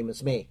similar name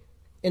as me.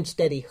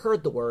 Instead, he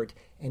heard the word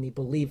and he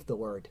believed the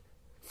word.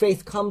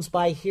 Faith comes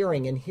by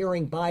hearing, and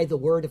hearing by the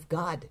word of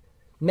God.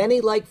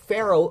 Many, like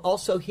Pharaoh,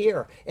 also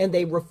hear, and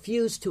they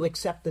refuse to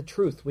accept the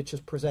truth which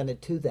is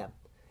presented to them.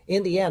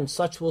 In the end,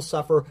 such will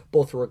suffer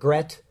both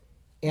regret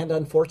and,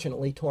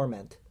 unfortunately,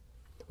 torment.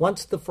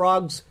 Once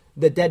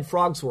the dead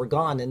frogs were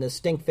gone and the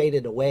stink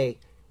faded away,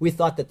 we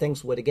thought that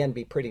things would again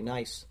be pretty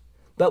nice.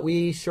 But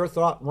we sure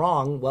thought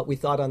wrong what we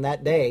thought on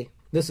that day.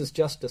 This is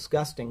just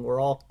disgusting.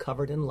 We're all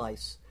covered in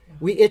lice.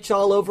 We itch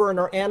all over, and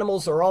our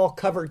animals are all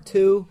covered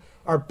too.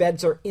 Our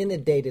beds are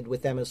inundated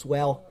with them as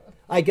well.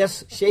 I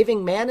guess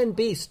shaving man and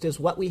beast is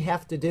what we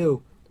have to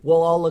do.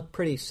 We'll all look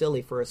pretty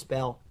silly for a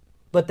spell.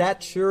 But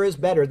that sure is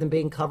better than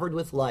being covered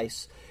with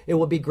lice. It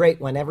will be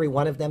great when every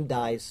one of them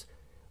dies.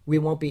 We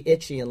won't be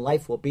itchy and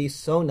life will be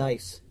so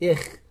nice.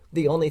 Ugh,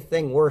 the only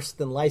thing worse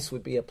than lice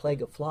would be a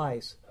plague of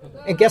flies.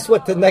 And guess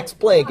what the next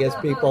plague is,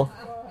 people?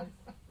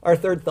 Our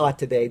third thought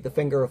today, the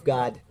finger of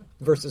God,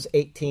 verses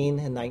 18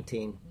 and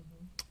 19.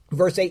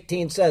 Verse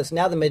 18 says,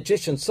 now the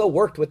magicians so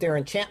worked with their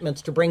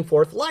enchantments to bring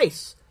forth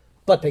lice,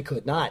 but they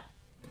could not.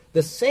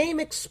 The same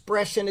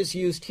expression is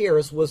used here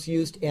as was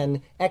used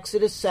in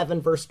Exodus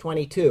 7, verse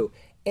 22,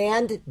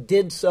 and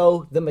did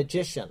so the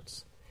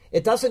magicians.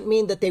 It doesn't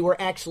mean that they were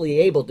actually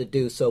able to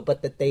do so,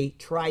 but that they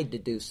tried to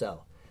do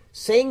so.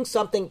 Saying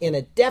something in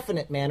a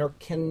definite manner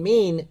can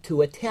mean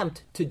to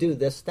attempt to do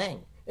this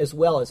thing, as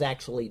well as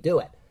actually do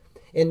it.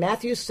 In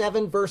Matthew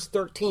 7, verse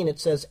 13,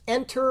 it says,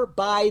 enter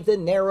by the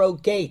narrow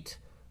gate.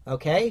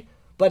 Okay?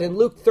 But in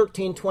Luke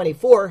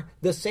 13:24,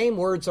 the same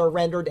words are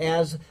rendered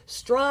as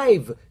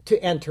strive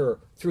to enter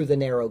through the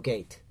narrow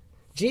gate.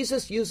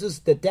 Jesus uses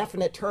the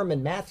definite term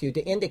in Matthew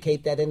to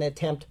indicate that an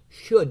attempt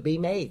should be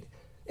made.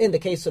 In the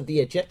case of the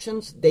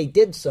Egyptians, they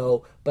did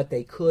so, but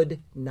they could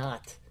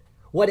not.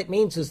 What it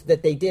means is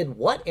that they did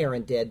what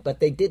Aaron did, but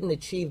they didn't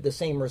achieve the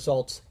same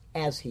results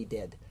as he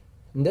did.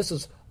 And this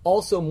is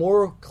also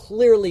more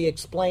clearly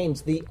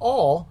explains the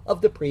all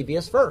of the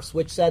previous verse,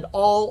 which said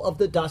all of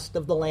the dust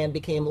of the land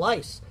became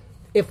lice.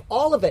 If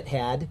all of it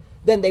had,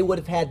 then they would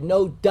have had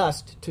no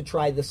dust to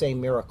try the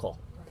same miracle.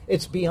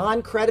 It's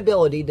beyond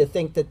credibility to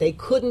think that they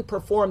couldn't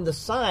perform the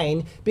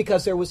sign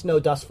because there was no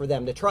dust for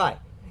them to try.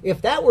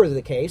 If that were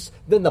the case,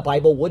 then the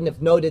Bible wouldn't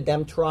have noted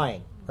them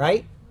trying,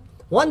 right?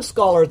 One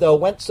scholar, though,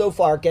 went so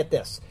far, get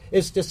this,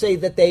 is to say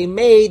that they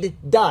made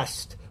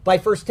dust by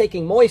first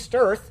taking moist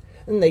earth,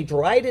 and they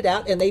dried it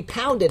out, and they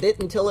pounded it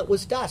until it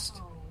was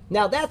dust.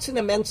 Now, that's an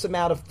immense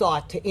amount of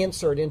thought to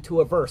insert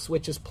into a verse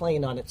which is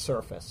plain on its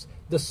surface.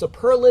 The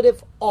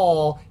superlative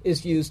all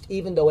is used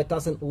even though it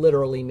doesn't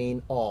literally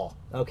mean all,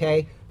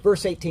 okay?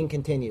 Verse 18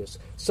 continues,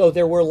 so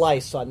there were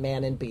lice on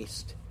man and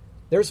beast.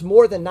 There's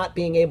more than not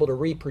being able to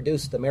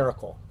reproduce the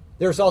miracle.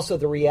 There's also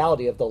the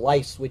reality of the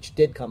lice which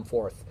did come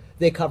forth.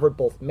 They covered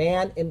both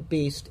man and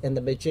beast, and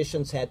the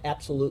magicians had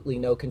absolutely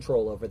no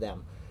control over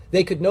them.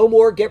 They could no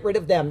more get rid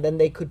of them than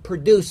they could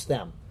produce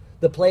them.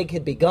 The plague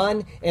had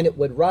begun, and it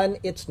would run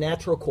its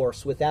natural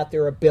course without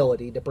their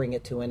ability to bring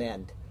it to an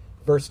end.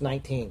 Verse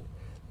 19.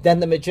 Then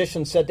the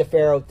magician said to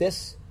Pharaoh,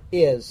 "This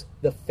is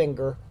the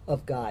finger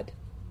of God."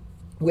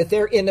 With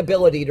their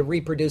inability to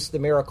reproduce the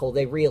miracle,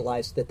 they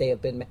realized that they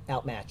have been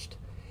outmatched.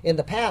 In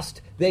the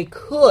past, they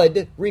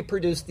could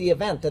reproduce the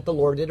event that the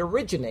Lord had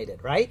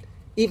originated, right?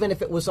 Even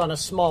if it was on a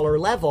smaller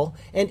level,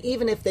 and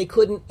even if they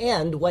couldn't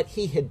end what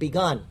he had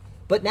begun.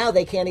 But now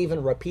they can't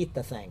even repeat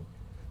the thing.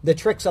 The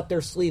tricks up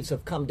their sleeves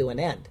have come to an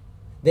end.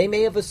 They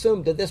may have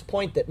assumed to this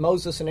point that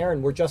Moses and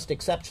Aaron were just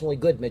exceptionally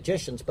good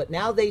magicians, but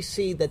now they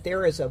see that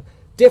there is a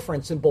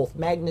difference in both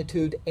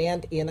magnitude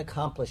and in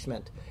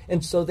accomplishment.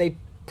 And so they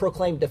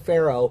proclaimed to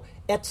Pharaoh,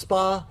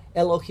 Etzba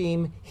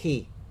Elohim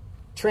He.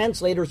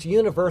 Translators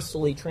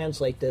universally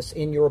translate this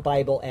in your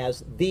Bible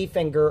as the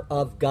finger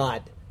of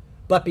God.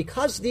 But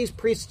because these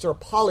priests are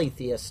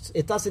polytheists,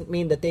 it doesn't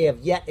mean that they have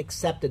yet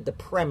accepted the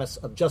premise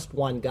of just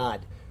one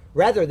God.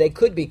 Rather, they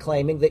could be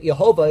claiming that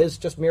Jehovah is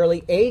just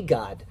merely a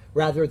God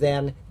rather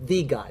than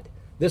the God.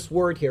 This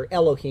word here,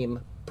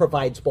 Elohim,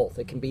 provides both.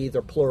 It can be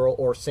either plural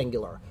or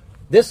singular.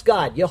 This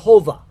God,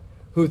 Jehovah,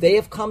 who they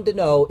have come to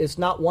know, is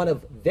not one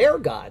of their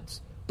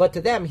gods, but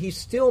to them he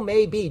still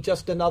may be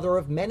just another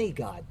of many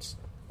gods.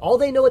 All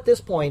they know at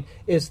this point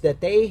is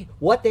that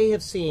what they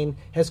have seen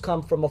has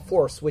come from a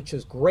force which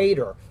is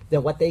greater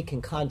than what they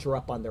can conjure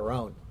up on their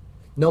own.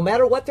 No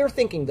matter what they're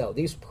thinking, though,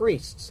 these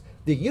priests,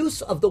 the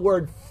use of the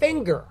word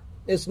finger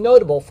is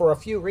notable for a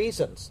few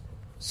reasons.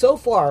 So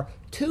far,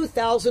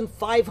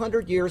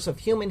 2,500 years of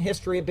human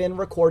history have been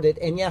recorded,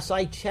 and yes,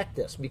 I checked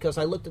this because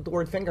I looked at the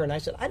word finger and I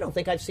said, I don't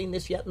think I've seen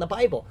this yet in the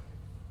Bible.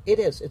 It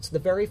is. It's the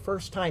very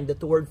first time that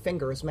the word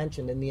finger is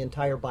mentioned in the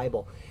entire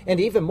Bible. And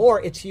even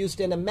more, it's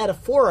used in a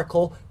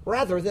metaphorical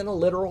rather than a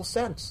literal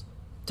sense.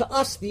 To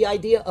us, the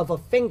idea of a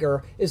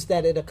finger is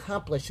that it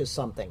accomplishes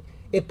something.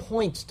 It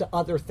points to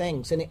other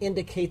things, and it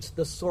indicates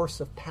the source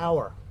of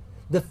power.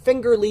 The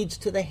finger leads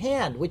to the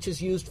hand, which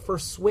is used for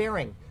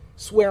swearing.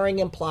 Swearing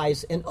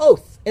implies an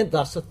oath, and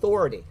thus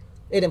authority.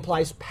 It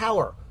implies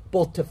power,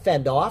 both to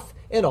fend off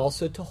and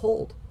also to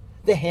hold.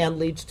 The hand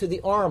leads to the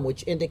arm,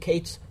 which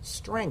indicates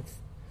strength.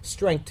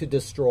 Strength to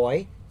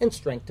destroy, and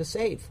strength to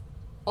save.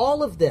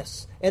 All of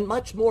this, and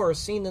much more, is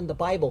seen in the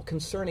Bible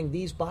concerning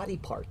these body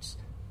parts.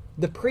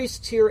 The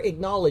priests here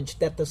acknowledge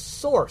that the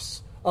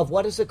source of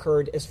what has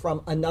occurred is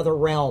from another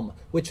realm,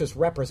 which is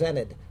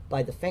represented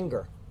by the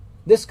finger.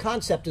 This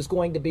concept is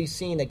going to be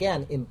seen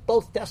again in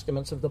both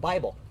testaments of the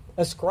Bible,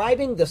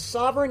 ascribing the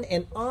sovereign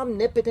and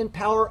omnipotent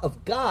power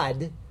of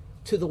God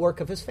to the work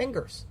of his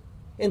fingers.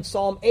 In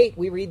Psalm 8,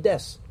 we read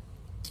this,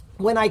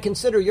 "When I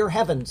consider your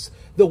heavens,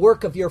 the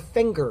work of your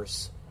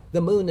fingers,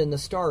 the moon and the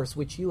stars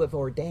which you have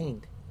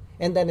ordained."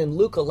 And then in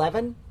Luke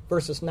 11,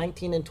 verses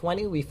 19 and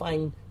 20, we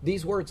find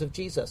these words of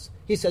Jesus.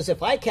 He says,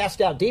 "If I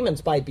cast out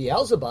demons by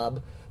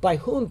Beelzebub, by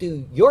whom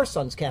do your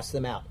sons cast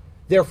them out?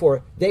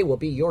 Therefore they will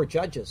be your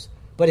judges.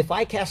 But if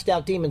I cast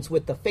out demons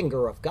with the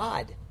finger of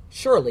God,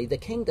 surely the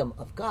kingdom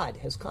of God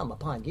has come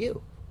upon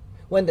you."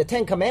 When the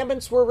Ten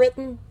Commandments were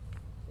written,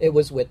 it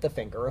was with the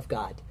finger of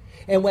God.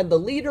 And when the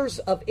leaders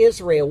of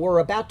Israel were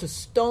about to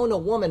stone a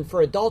woman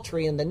for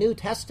adultery in the New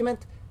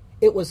Testament,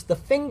 it was the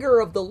finger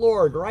of the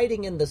Lord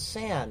writing in the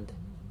sand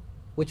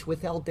which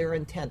withheld their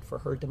intent for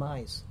her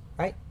demise,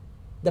 right?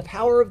 The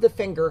power of the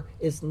finger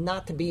is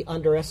not to be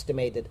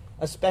underestimated,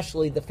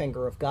 especially the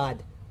finger of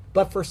God.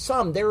 But for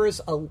some, there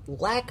is a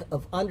lack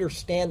of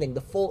understanding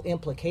the full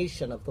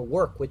implication of the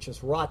work which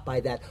is wrought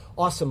by that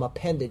awesome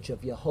appendage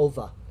of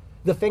Jehovah.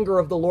 The finger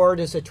of the Lord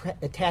is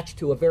attached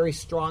to a very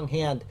strong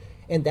hand,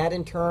 and that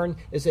in turn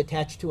is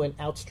attached to an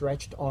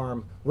outstretched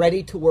arm,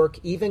 ready to work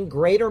even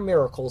greater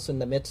miracles in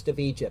the midst of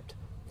Egypt.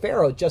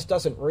 Pharaoh just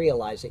doesn't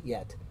realize it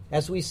yet,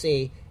 as we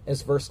see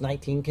as verse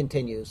 19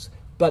 continues.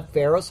 But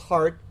Pharaoh's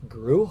heart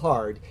grew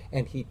hard,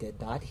 and he did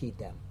not heed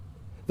them.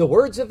 The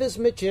words of his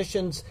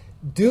magicians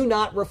do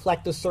not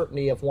reflect the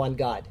certainty of one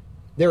God.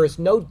 There is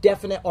no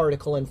definite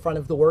article in front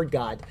of the word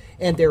God,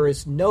 and there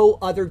is no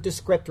other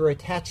descriptor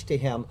attached to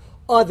him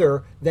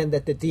other than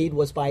that the deed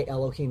was by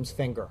Elohim's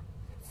finger.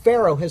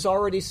 Pharaoh has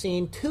already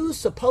seen two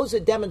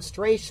supposed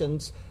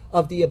demonstrations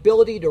of the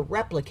ability to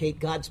replicate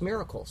God's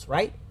miracles,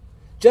 right?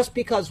 Just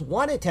because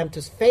one attempt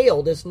has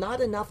failed is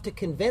not enough to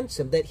convince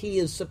him that he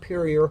is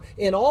superior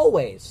in all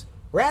ways.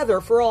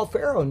 Rather, for all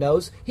Pharaoh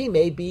knows, he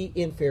may be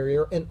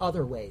inferior in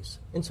other ways,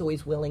 and so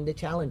he's willing to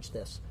challenge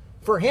this.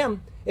 For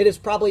him, it has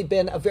probably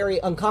been a very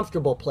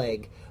uncomfortable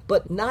plague,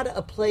 but not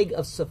a plague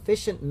of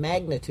sufficient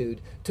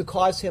magnitude to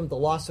cause him the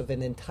loss of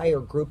an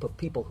entire group of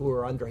people who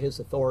are under his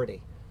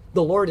authority.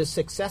 The Lord has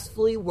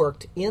successfully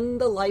worked in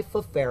the life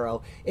of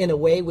Pharaoh in a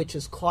way which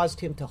has caused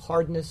him to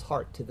harden his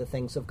heart to the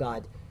things of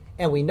God.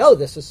 And we know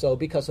this is so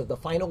because of the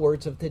final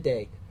words of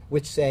today,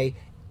 which say,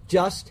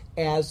 just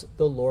as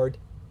the Lord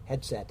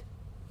had said.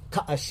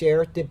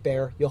 Ka'asher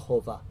diber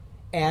Yehovah,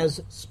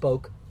 as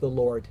spoke the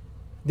Lord.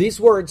 These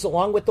words,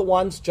 along with the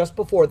ones just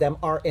before them,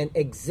 are an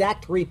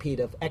exact repeat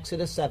of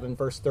Exodus 7,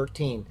 verse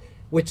 13,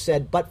 which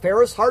said, "But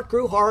Pharaoh's heart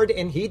grew hard,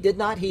 and he did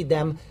not heed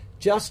them,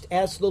 just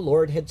as the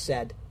Lord had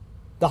said."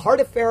 The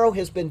heart of Pharaoh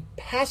has been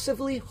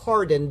passively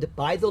hardened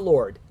by the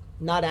Lord,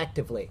 not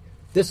actively.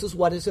 This is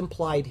what is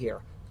implied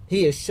here.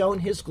 He has shown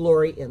his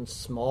glory in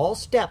small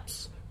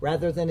steps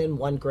rather than in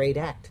one great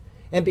act.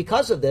 And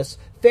because of this,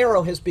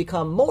 Pharaoh has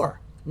become more,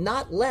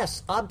 not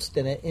less,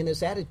 obstinate in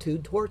his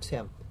attitude towards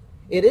him.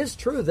 It is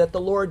true that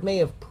the Lord may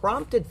have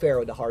prompted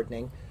Pharaoh to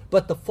hardening,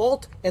 but the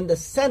fault and the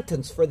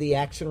sentence for the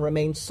action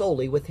remain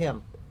solely with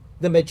him.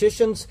 The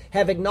magicians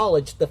have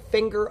acknowledged the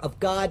finger of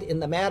God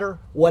in the matter,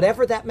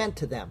 whatever that meant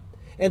to them.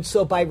 And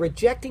so by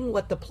rejecting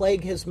what the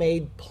plague has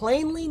made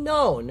plainly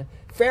known,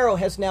 Pharaoh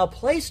has now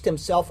placed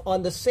himself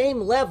on the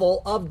same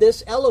level of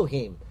this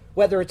Elohim.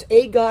 Whether it's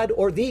a God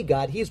or the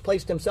God, he's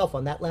placed himself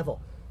on that level.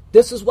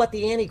 This is what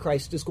the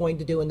Antichrist is going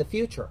to do in the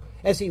future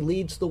as he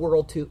leads the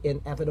world to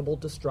inevitable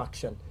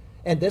destruction.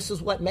 And this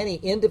is what many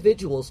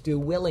individuals do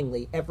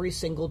willingly every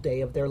single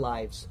day of their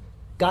lives.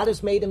 God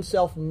has made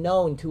himself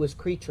known to his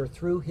creature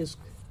through his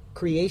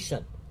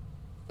creation,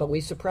 but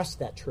we suppress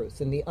that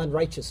truth in the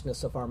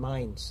unrighteousness of our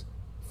minds.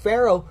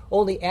 Pharaoh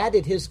only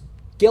added his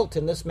guilt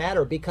in this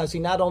matter because he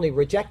not only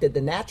rejected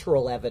the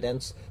natural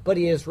evidence, but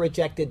he has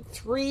rejected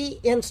 3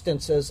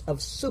 instances of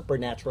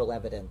supernatural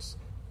evidence.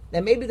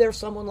 And maybe there's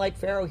someone like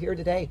Pharaoh here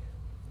today.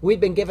 We've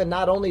been given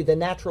not only the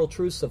natural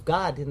truths of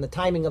God in the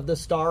timing of the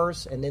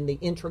stars and in the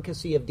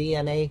intricacy of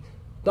DNA,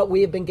 but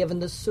we have been given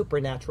the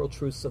supernatural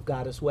truths of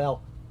God as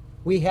well.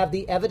 We have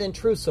the evident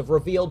truths of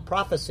revealed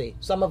prophecy.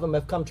 Some of them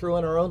have come true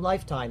in our own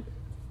lifetime.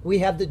 We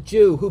have the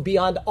Jew who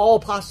beyond all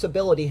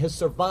possibility has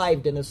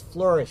survived and has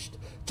flourished,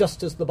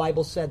 just as the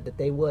Bible said that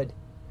they would.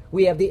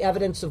 We have the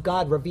evidence of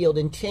God revealed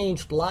in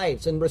changed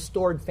lives and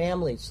restored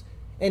families.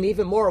 And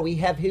even more, we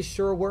have his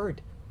sure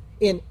word.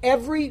 In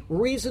every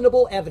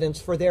reasonable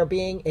evidence for there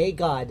being a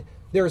God,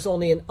 there is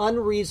only an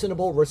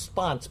unreasonable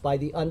response by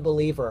the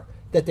unbeliever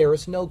that there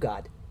is no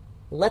God.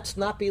 Let's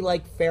not be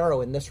like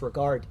Pharaoh in this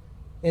regard.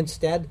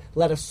 Instead,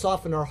 let us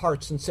soften our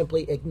hearts and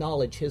simply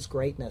acknowledge his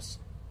greatness.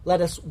 Let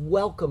us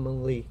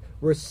welcomingly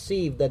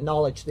receive the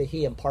knowledge that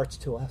he imparts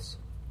to us.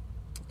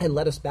 And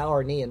let us bow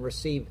our knee and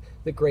receive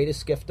the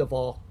greatest gift of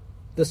all,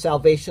 the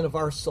salvation of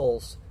our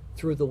souls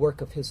through the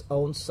work of his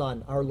own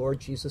Son, our Lord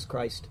Jesus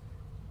Christ.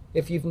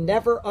 If you've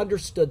never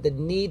understood the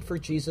need for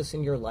Jesus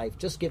in your life,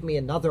 just give me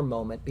another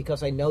moment,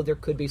 because I know there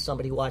could be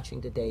somebody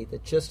watching today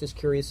that just is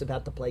curious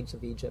about the plagues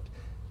of Egypt,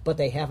 but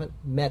they haven't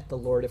met the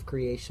Lord of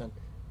creation.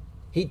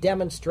 He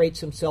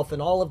demonstrates himself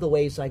in all of the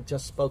ways I've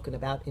just spoken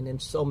about and in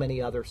so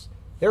many others.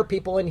 There are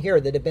people in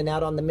here that have been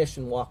out on the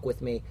mission walk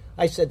with me.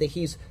 I said that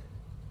he's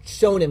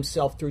shown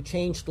himself through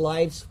changed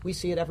lives. We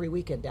see it every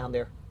weekend down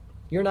there.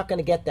 You're not going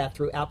to get that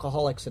through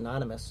Alcoholics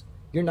Anonymous.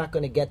 You're not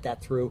going to get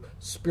that through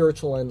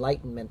spiritual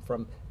enlightenment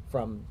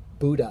from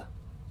Buddha.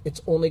 It's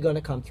only going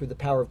to come through the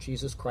power of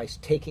Jesus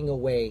Christ, taking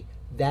away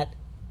that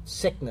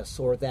sickness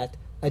or that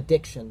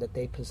addiction that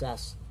they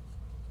possess.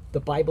 The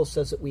Bible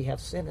says that we have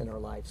sin in our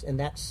lives, and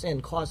that sin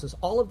causes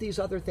all of these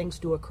other things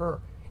to occur,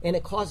 and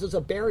it causes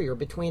a barrier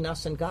between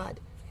us and God.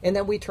 And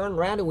then we turn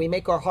around and we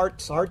make our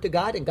hearts hard to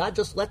God, and God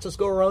just lets us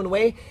go our own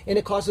way, and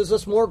it causes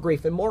us more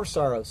grief and more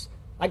sorrows.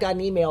 I got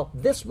an email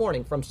this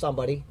morning from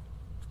somebody.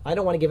 I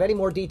don't want to give any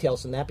more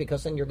details than that,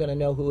 because then you're going to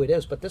know who it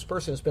is, but this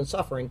person has been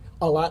suffering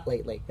a lot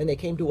lately, and they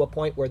came to a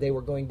point where they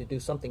were going to do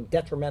something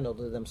detrimental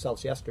to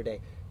themselves yesterday.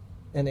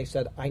 And they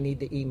said, I need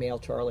to email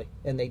Charlie,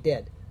 and they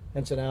did.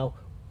 And so now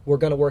we're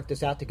going to work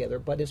this out together,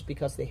 but it's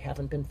because they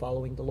haven't been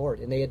following the Lord,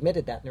 and they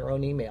admitted that in their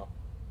own email.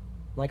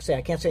 Like I say,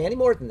 I can't say any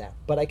more than that,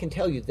 but I can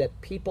tell you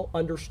that people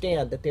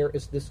understand that there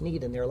is this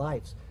need in their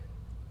lives.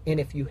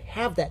 And if you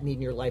have that need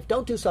in your life,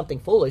 don't do something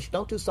foolish,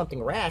 don't do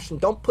something rash, and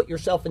don't put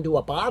yourself into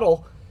a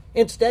bottle.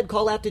 Instead,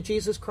 call out to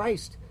Jesus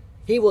Christ.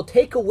 He will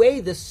take away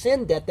the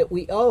sin debt that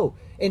we owe,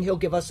 and he'll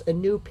give us a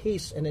new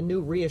peace and a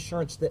new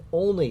reassurance that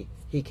only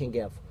he can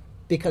give,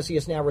 because he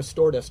has now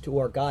restored us to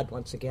our God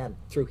once again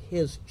through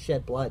his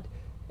shed blood.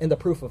 And the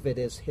proof of it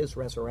is his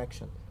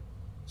resurrection.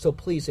 So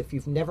please, if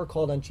you've never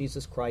called on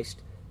Jesus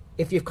Christ,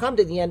 if you've come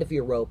to the end of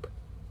your rope,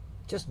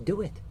 just do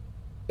it.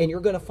 And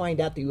you're going to find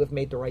out that you have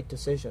made the right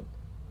decision.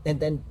 And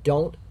then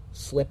don't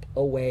slip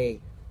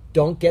away.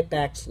 Don't get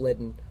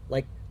backslidden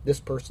like this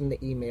person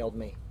that emailed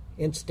me.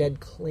 Instead,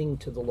 cling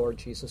to the Lord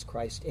Jesus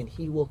Christ, and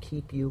he will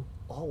keep you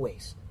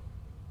always.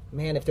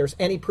 Man, if there's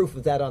any proof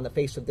of that on the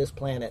face of this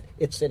planet,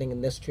 it's sitting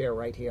in this chair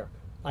right here.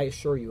 I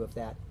assure you of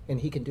that. And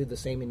he can do the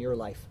same in your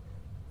life.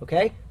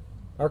 Okay?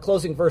 Our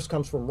closing verse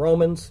comes from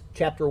Romans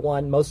chapter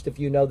 1. Most of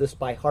you know this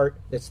by heart.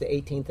 It's the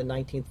 18th and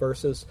 19th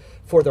verses.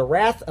 For the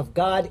wrath of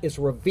God is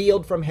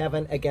revealed from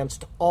heaven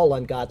against all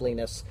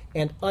ungodliness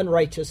and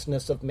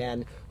unrighteousness of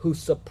men who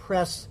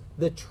suppress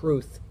the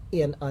truth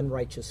in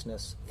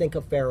unrighteousness. Think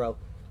of Pharaoh.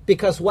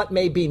 Because what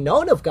may be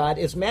known of God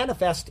is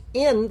manifest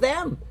in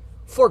them,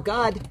 for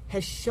God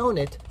has shown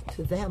it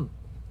to them.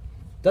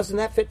 Doesn't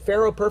that fit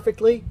Pharaoh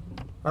perfectly?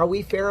 Are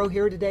we Pharaoh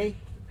here today?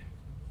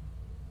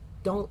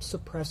 Don't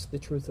suppress the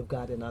truth of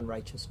God in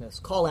unrighteousness.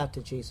 Call out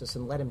to Jesus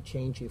and let him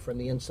change you from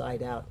the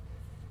inside out.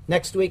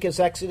 Next week is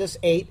Exodus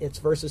 8. It's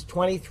verses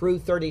 20 through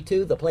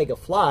 32, the plague of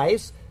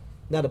flies.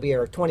 That'll be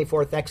our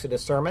 24th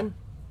Exodus sermon.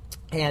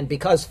 And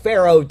because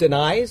Pharaoh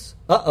denies,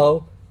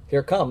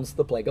 here comes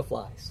the plague of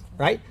flies,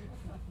 right?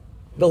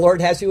 The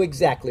Lord has you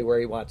exactly where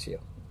he wants you.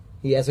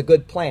 He has a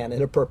good plan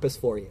and a purpose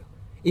for you.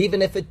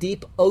 Even if a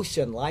deep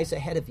ocean lies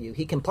ahead of you,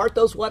 he can part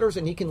those waters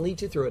and he can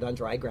lead you through it on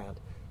dry ground.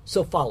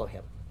 So follow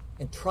him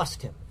and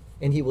trust him,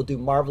 and he will do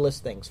marvelous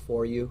things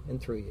for you and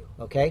through you,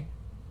 okay?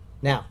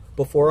 Now,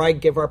 before I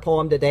give our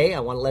poem today, I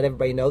want to let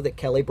everybody know that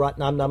Kelly brought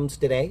Num Nums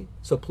today,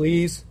 so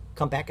please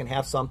come back and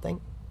have something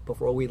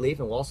before we leave,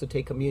 and we'll also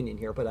take communion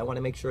here, but I want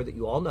to make sure that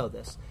you all know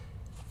this.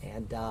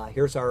 And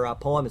here's our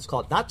poem. It's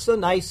called Not So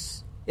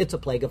Nice, It's a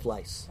Plague of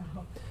Lice.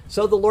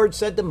 So the Lord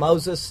said to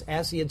Moses,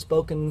 as he had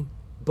spoken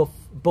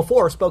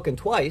before, spoken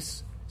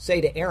twice, say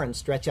to Aaron,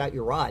 stretch out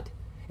your rod,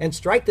 and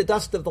strike the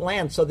dust of the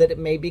land so that it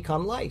may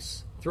become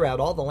lice throughout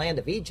all the land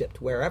of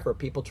Egypt, wherever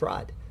people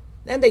trod.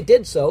 And they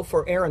did so,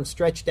 for Aaron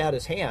stretched out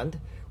his hand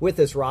with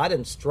his rod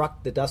and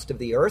struck the dust of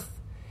the earth,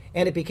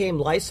 and it became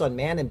lice on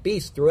man and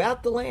beast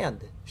throughout the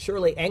land.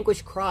 Surely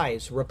anguished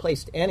cries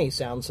replaced any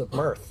sounds of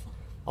mirth.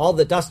 All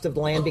the dust of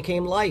the land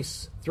became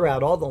lice.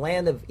 Throughout all the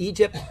land of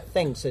Egypt,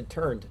 things had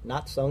turned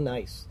not so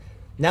nice.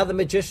 Now the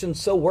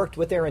magicians so worked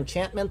with their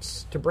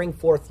enchantments to bring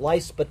forth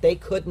lice, but they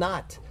could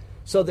not.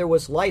 So there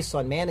was lice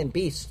on man and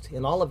beast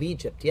in all of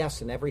Egypt,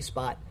 yes, in every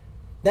spot.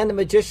 Then the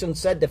magician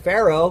said to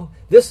Pharaoh,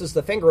 this is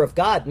the finger of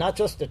God, not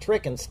just a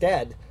trick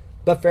instead.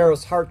 But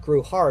Pharaoh's heart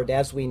grew hard,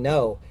 as we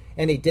know,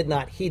 and he did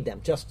not heed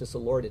them, just as the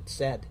Lord had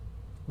said.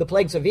 The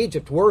plagues of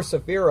Egypt were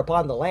severe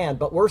upon the land,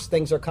 but worse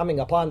things are coming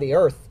upon the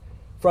earth.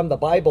 From the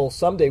Bible,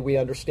 someday we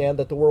understand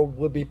that the world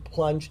will be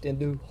plunged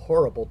into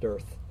horrible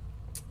dearth.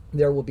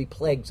 There will be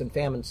plagues and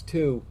famines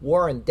too.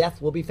 War and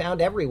death will be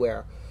found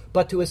everywhere.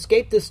 But to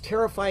escape this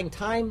terrifying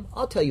time,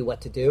 I'll tell you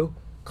what to do.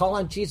 Call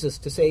on Jesus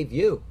to save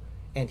you,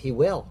 and he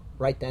will,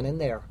 right then and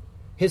there.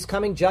 His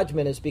coming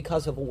judgment is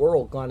because of a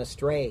world gone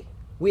astray.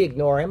 We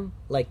ignore him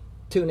like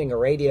a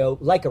radio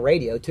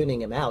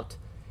tuning him out,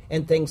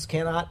 and things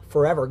cannot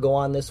forever go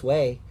on this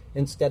way.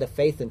 Instead of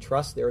faith and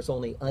trust, there is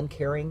only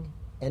uncaring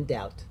and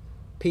doubt.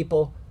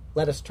 People,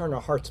 let us turn our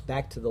hearts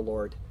back to the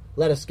Lord.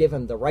 Let us give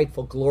him the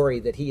rightful glory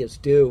that he is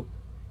due.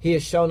 He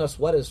has shown us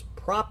what is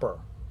proper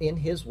in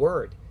his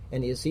word,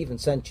 and he has even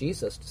sent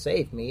Jesus to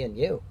save me and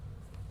you.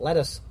 Let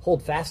us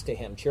hold fast to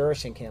him,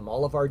 cherishing him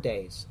all of our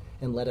days,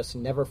 and let us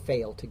never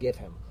fail to give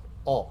him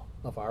all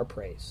of our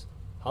praise.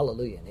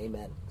 Hallelujah and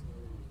amen.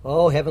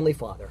 Oh, Heavenly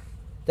Father,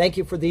 thank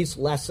you for these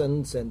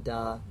lessons and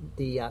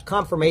the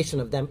confirmation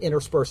of them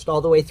interspersed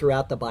all the way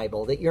throughout the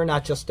Bible, that you're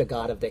not just a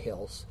God of the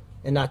hills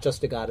and not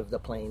just a God of the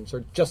plains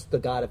or just the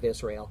God of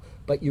Israel,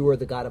 but you are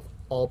the God of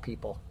all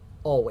people,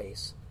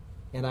 always.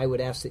 And I would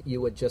ask that you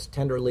would just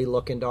tenderly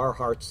look into our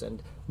hearts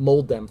and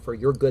mold them for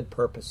your good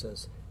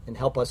purposes and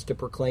help us to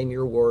proclaim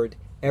your word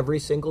every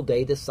single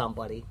day to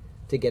somebody,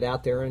 to get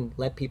out there and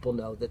let people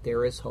know that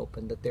there is hope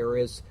and that there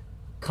is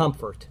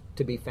comfort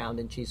to be found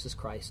in Jesus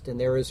Christ, and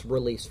there is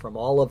release from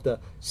all of the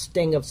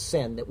sting of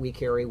sin that we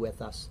carry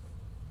with us.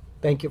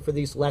 Thank you for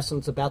these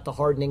lessons about the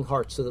hardening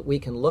heart so that we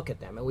can look at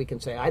them and we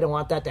can say, I don't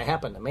want that to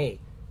happen to me.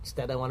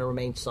 Instead, I want to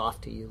remain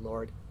soft to you,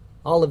 Lord.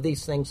 All of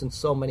these things and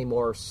so many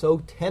more are so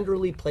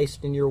tenderly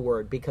placed in your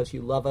word because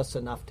you love us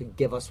enough to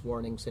give us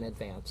warnings in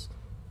advance.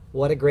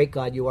 What a great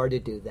God you are to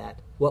do that.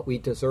 What we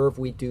deserve,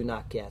 we do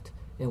not get.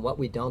 And what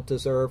we don't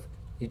deserve,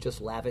 you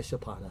just lavish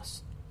upon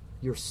us.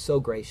 You're so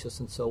gracious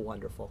and so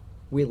wonderful.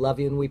 We love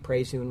you and we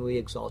praise you and we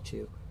exalt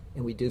you.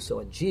 And we do so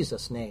in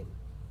Jesus' name.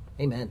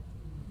 Amen.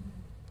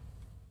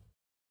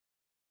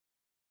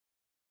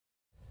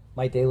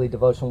 My daily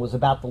devotion was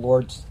about the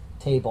Lord's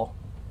table,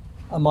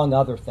 among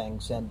other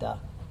things. And I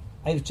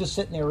was just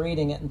sitting there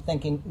reading it and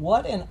thinking,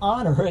 what an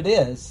honor it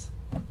is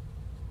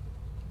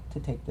to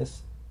take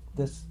this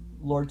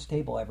Lord's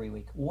table every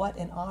week. What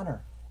an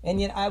honor. And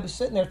yet I was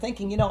sitting there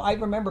thinking, I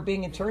remember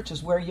being in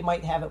churches where you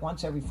might have it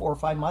once every 4 or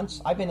 5 months.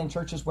 I've been in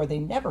churches where they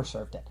never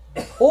served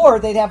it. Or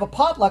they'd have a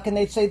potluck and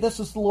they'd say, this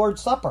is the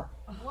Lord's Supper.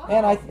 Wow.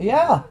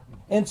 And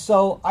And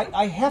so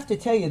I have to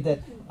tell you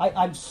that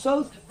I'm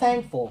so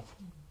thankful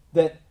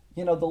that,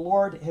 the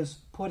Lord has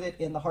put it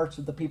in the hearts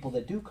of the people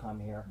that do come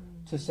here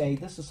to say,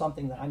 this is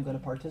something that I'm going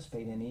to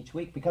participate in each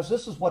week, because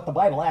this is what the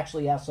Bible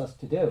actually asks us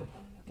to do.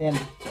 And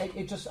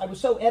I was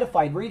so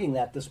edified reading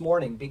that this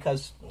morning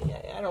because,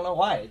 I don't know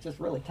why, it just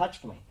really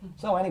touched me.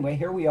 So anyway,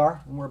 here we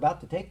are, and we're about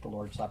to take the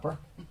Lord's Supper.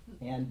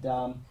 And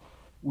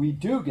we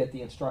do get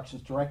the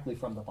instructions directly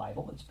from the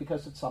Bible. It's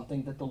because it's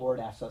something that the Lord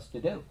asks us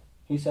to do.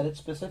 He said it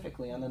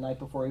specifically on the night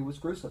before he was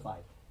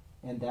crucified.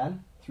 And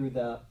then,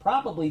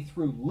 probably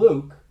through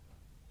Luke,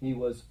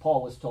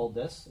 Paul was told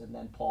this, and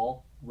then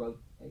Paul wrote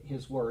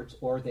his words,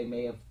 or they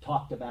may have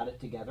talked about it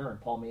together,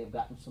 and Paul may have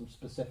gotten some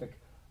specific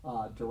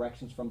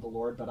directions from the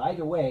Lord. But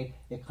either way,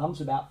 it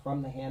comes about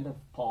from the hand of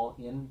Paul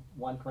in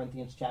 1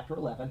 Corinthians chapter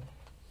 11.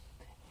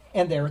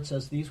 And there it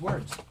says these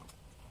words.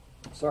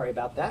 Sorry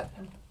about that.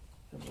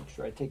 Make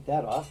sure I take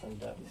that off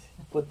and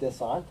put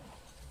this on.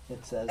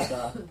 It says,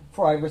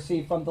 for I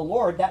received from the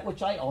Lord that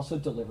which I also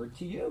delivered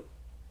to you,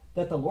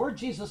 that the Lord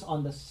Jesus,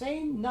 on the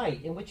same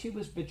night in which he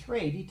was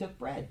betrayed, he took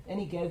bread, and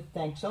he gave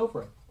thanks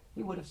over it.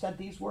 He would have said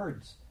these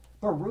words,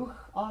 Baruch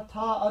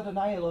atah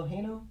Adonai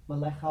Eloheinu,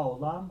 melech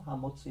haolam,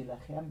 hamotzi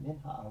lechem min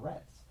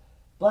haaretz.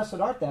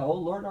 Blessed art thou, O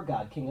Lord our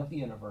God, King of the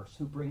universe,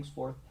 who brings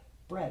forth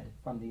bread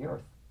from the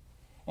earth.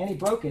 And he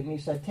broke it, and he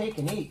said, take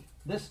and eat.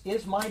 This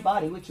is my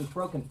body, which is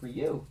broken for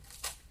you.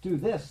 Do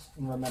this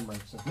in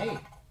remembrance of me.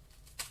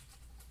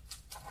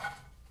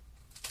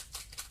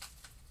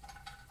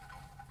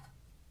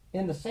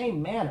 In the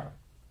same manner,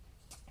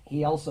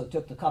 he also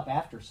took the cup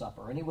after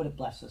supper, and he would have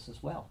blessed us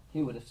as well.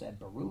 He would have said,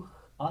 Baruch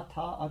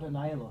atah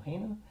Adonai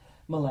Eloheinu,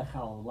 melech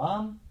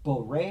haolam,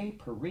 borei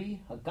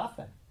peri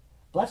hagafen.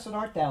 Blessed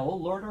art thou, O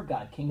Lord our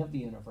God, King of the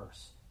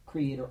universe,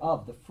 creator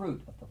of the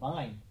fruit of the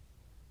vine.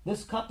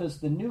 This cup is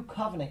the new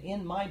covenant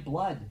in my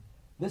blood.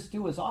 This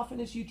do as often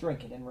as you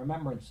drink it in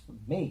remembrance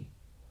of me.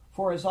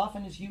 For as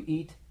often as you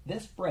eat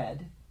this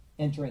bread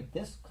and drink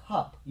this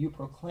cup, you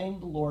proclaim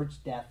the Lord's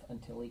death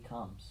until he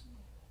comes.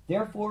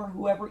 Therefore,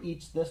 whoever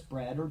eats this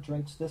bread or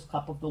drinks this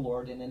cup of the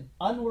Lord in an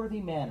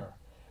unworthy manner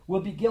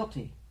will be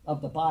guilty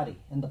of the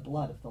body and the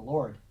blood of the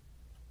Lord.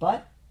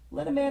 But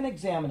let a man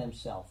examine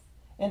himself,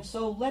 and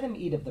so let him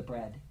eat of the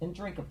bread and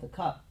drink of the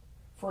cup.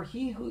 For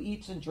he who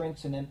eats and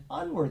drinks in an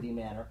unworthy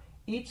manner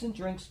eats and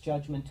drinks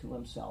judgment to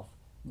himself,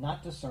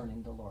 not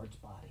discerning the Lord's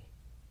body.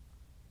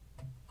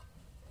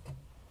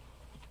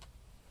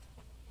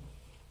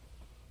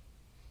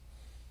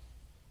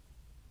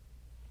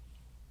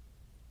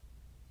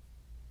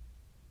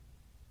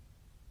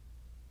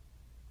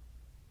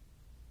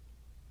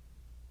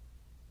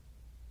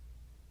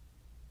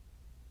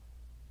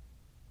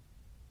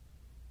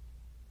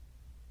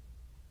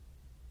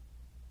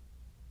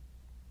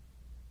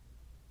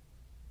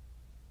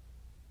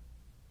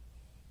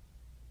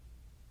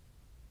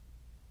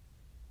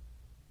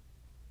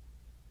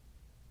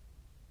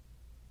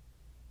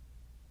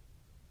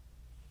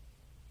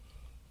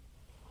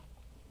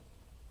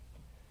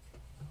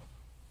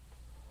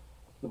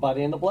 The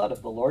body and the blood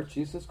of the Lord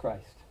Jesus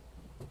Christ.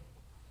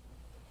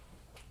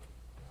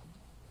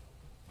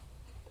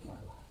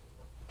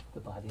 The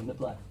body and the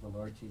blood of the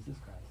Lord Jesus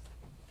Christ.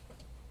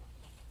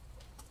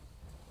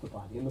 The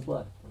body and the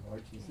blood of the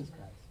Lord Jesus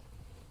Christ.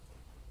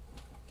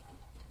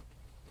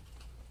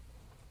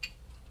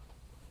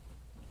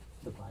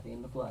 The body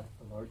and the blood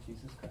of the Lord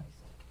Jesus Christ.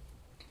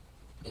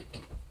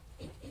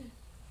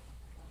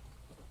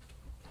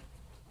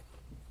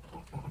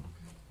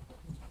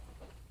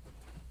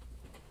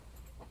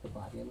 The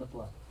body and the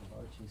blood of the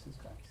Lord Jesus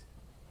Christ.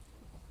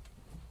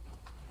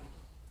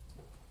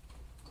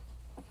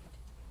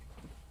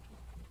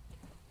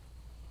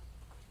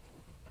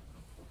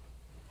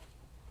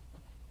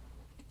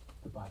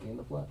 The body and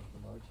the blood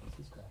of the Lord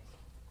Jesus Christ.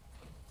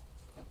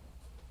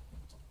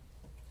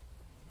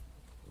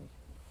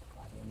 The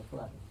body and the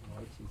blood of the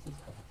Lord Jesus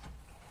Christ.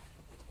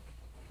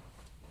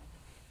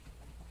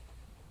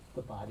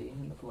 The body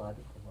and the blood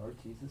of the Lord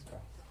Jesus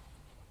Christ.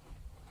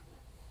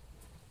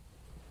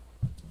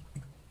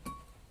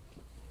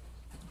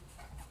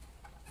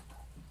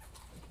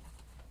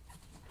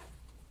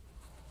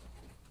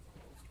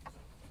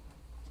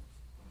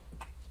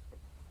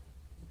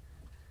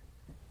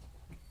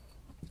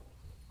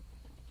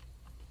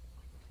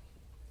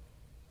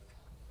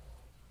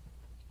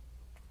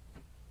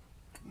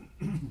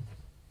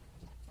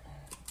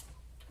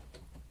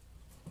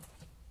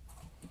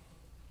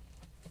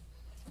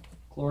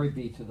 Glory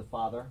be to the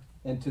Father,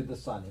 and to the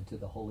Son, and to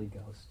the Holy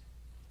Ghost,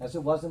 as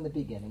it was in the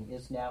beginning,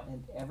 is now,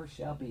 and ever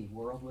shall be,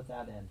 world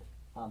without end.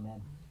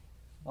 Amen.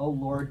 Oh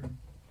Lord,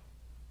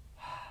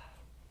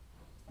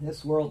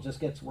 this world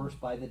just gets worse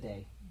by the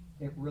day.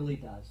 It really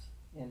does.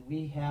 And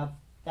we have,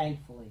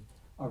 thankfully,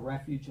 a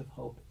refuge of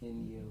hope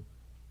in you.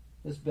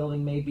 This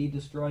building may be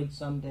destroyed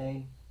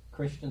someday.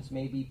 Christians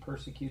may be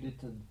persecuted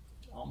to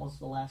almost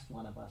the last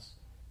one of us.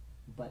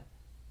 But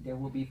there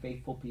will be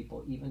faithful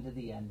people, even to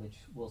the end, which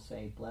will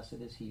say,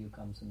 blessed is he who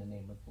comes in the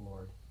name of the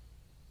Lord.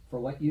 For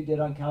what you did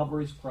on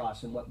Calvary's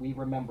cross and what we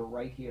remember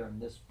right here in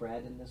this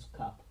bread and this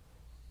cup,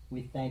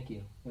 we thank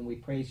you and we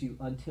praise you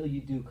until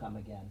you do come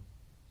again.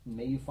 And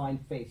may you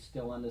find faith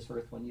still on this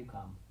earth when you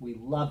come. We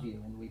love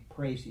you and we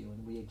praise you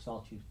and we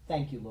exalt you.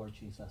 Thank you, Lord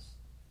Jesus.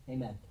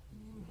 Amen.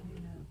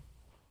 Amen.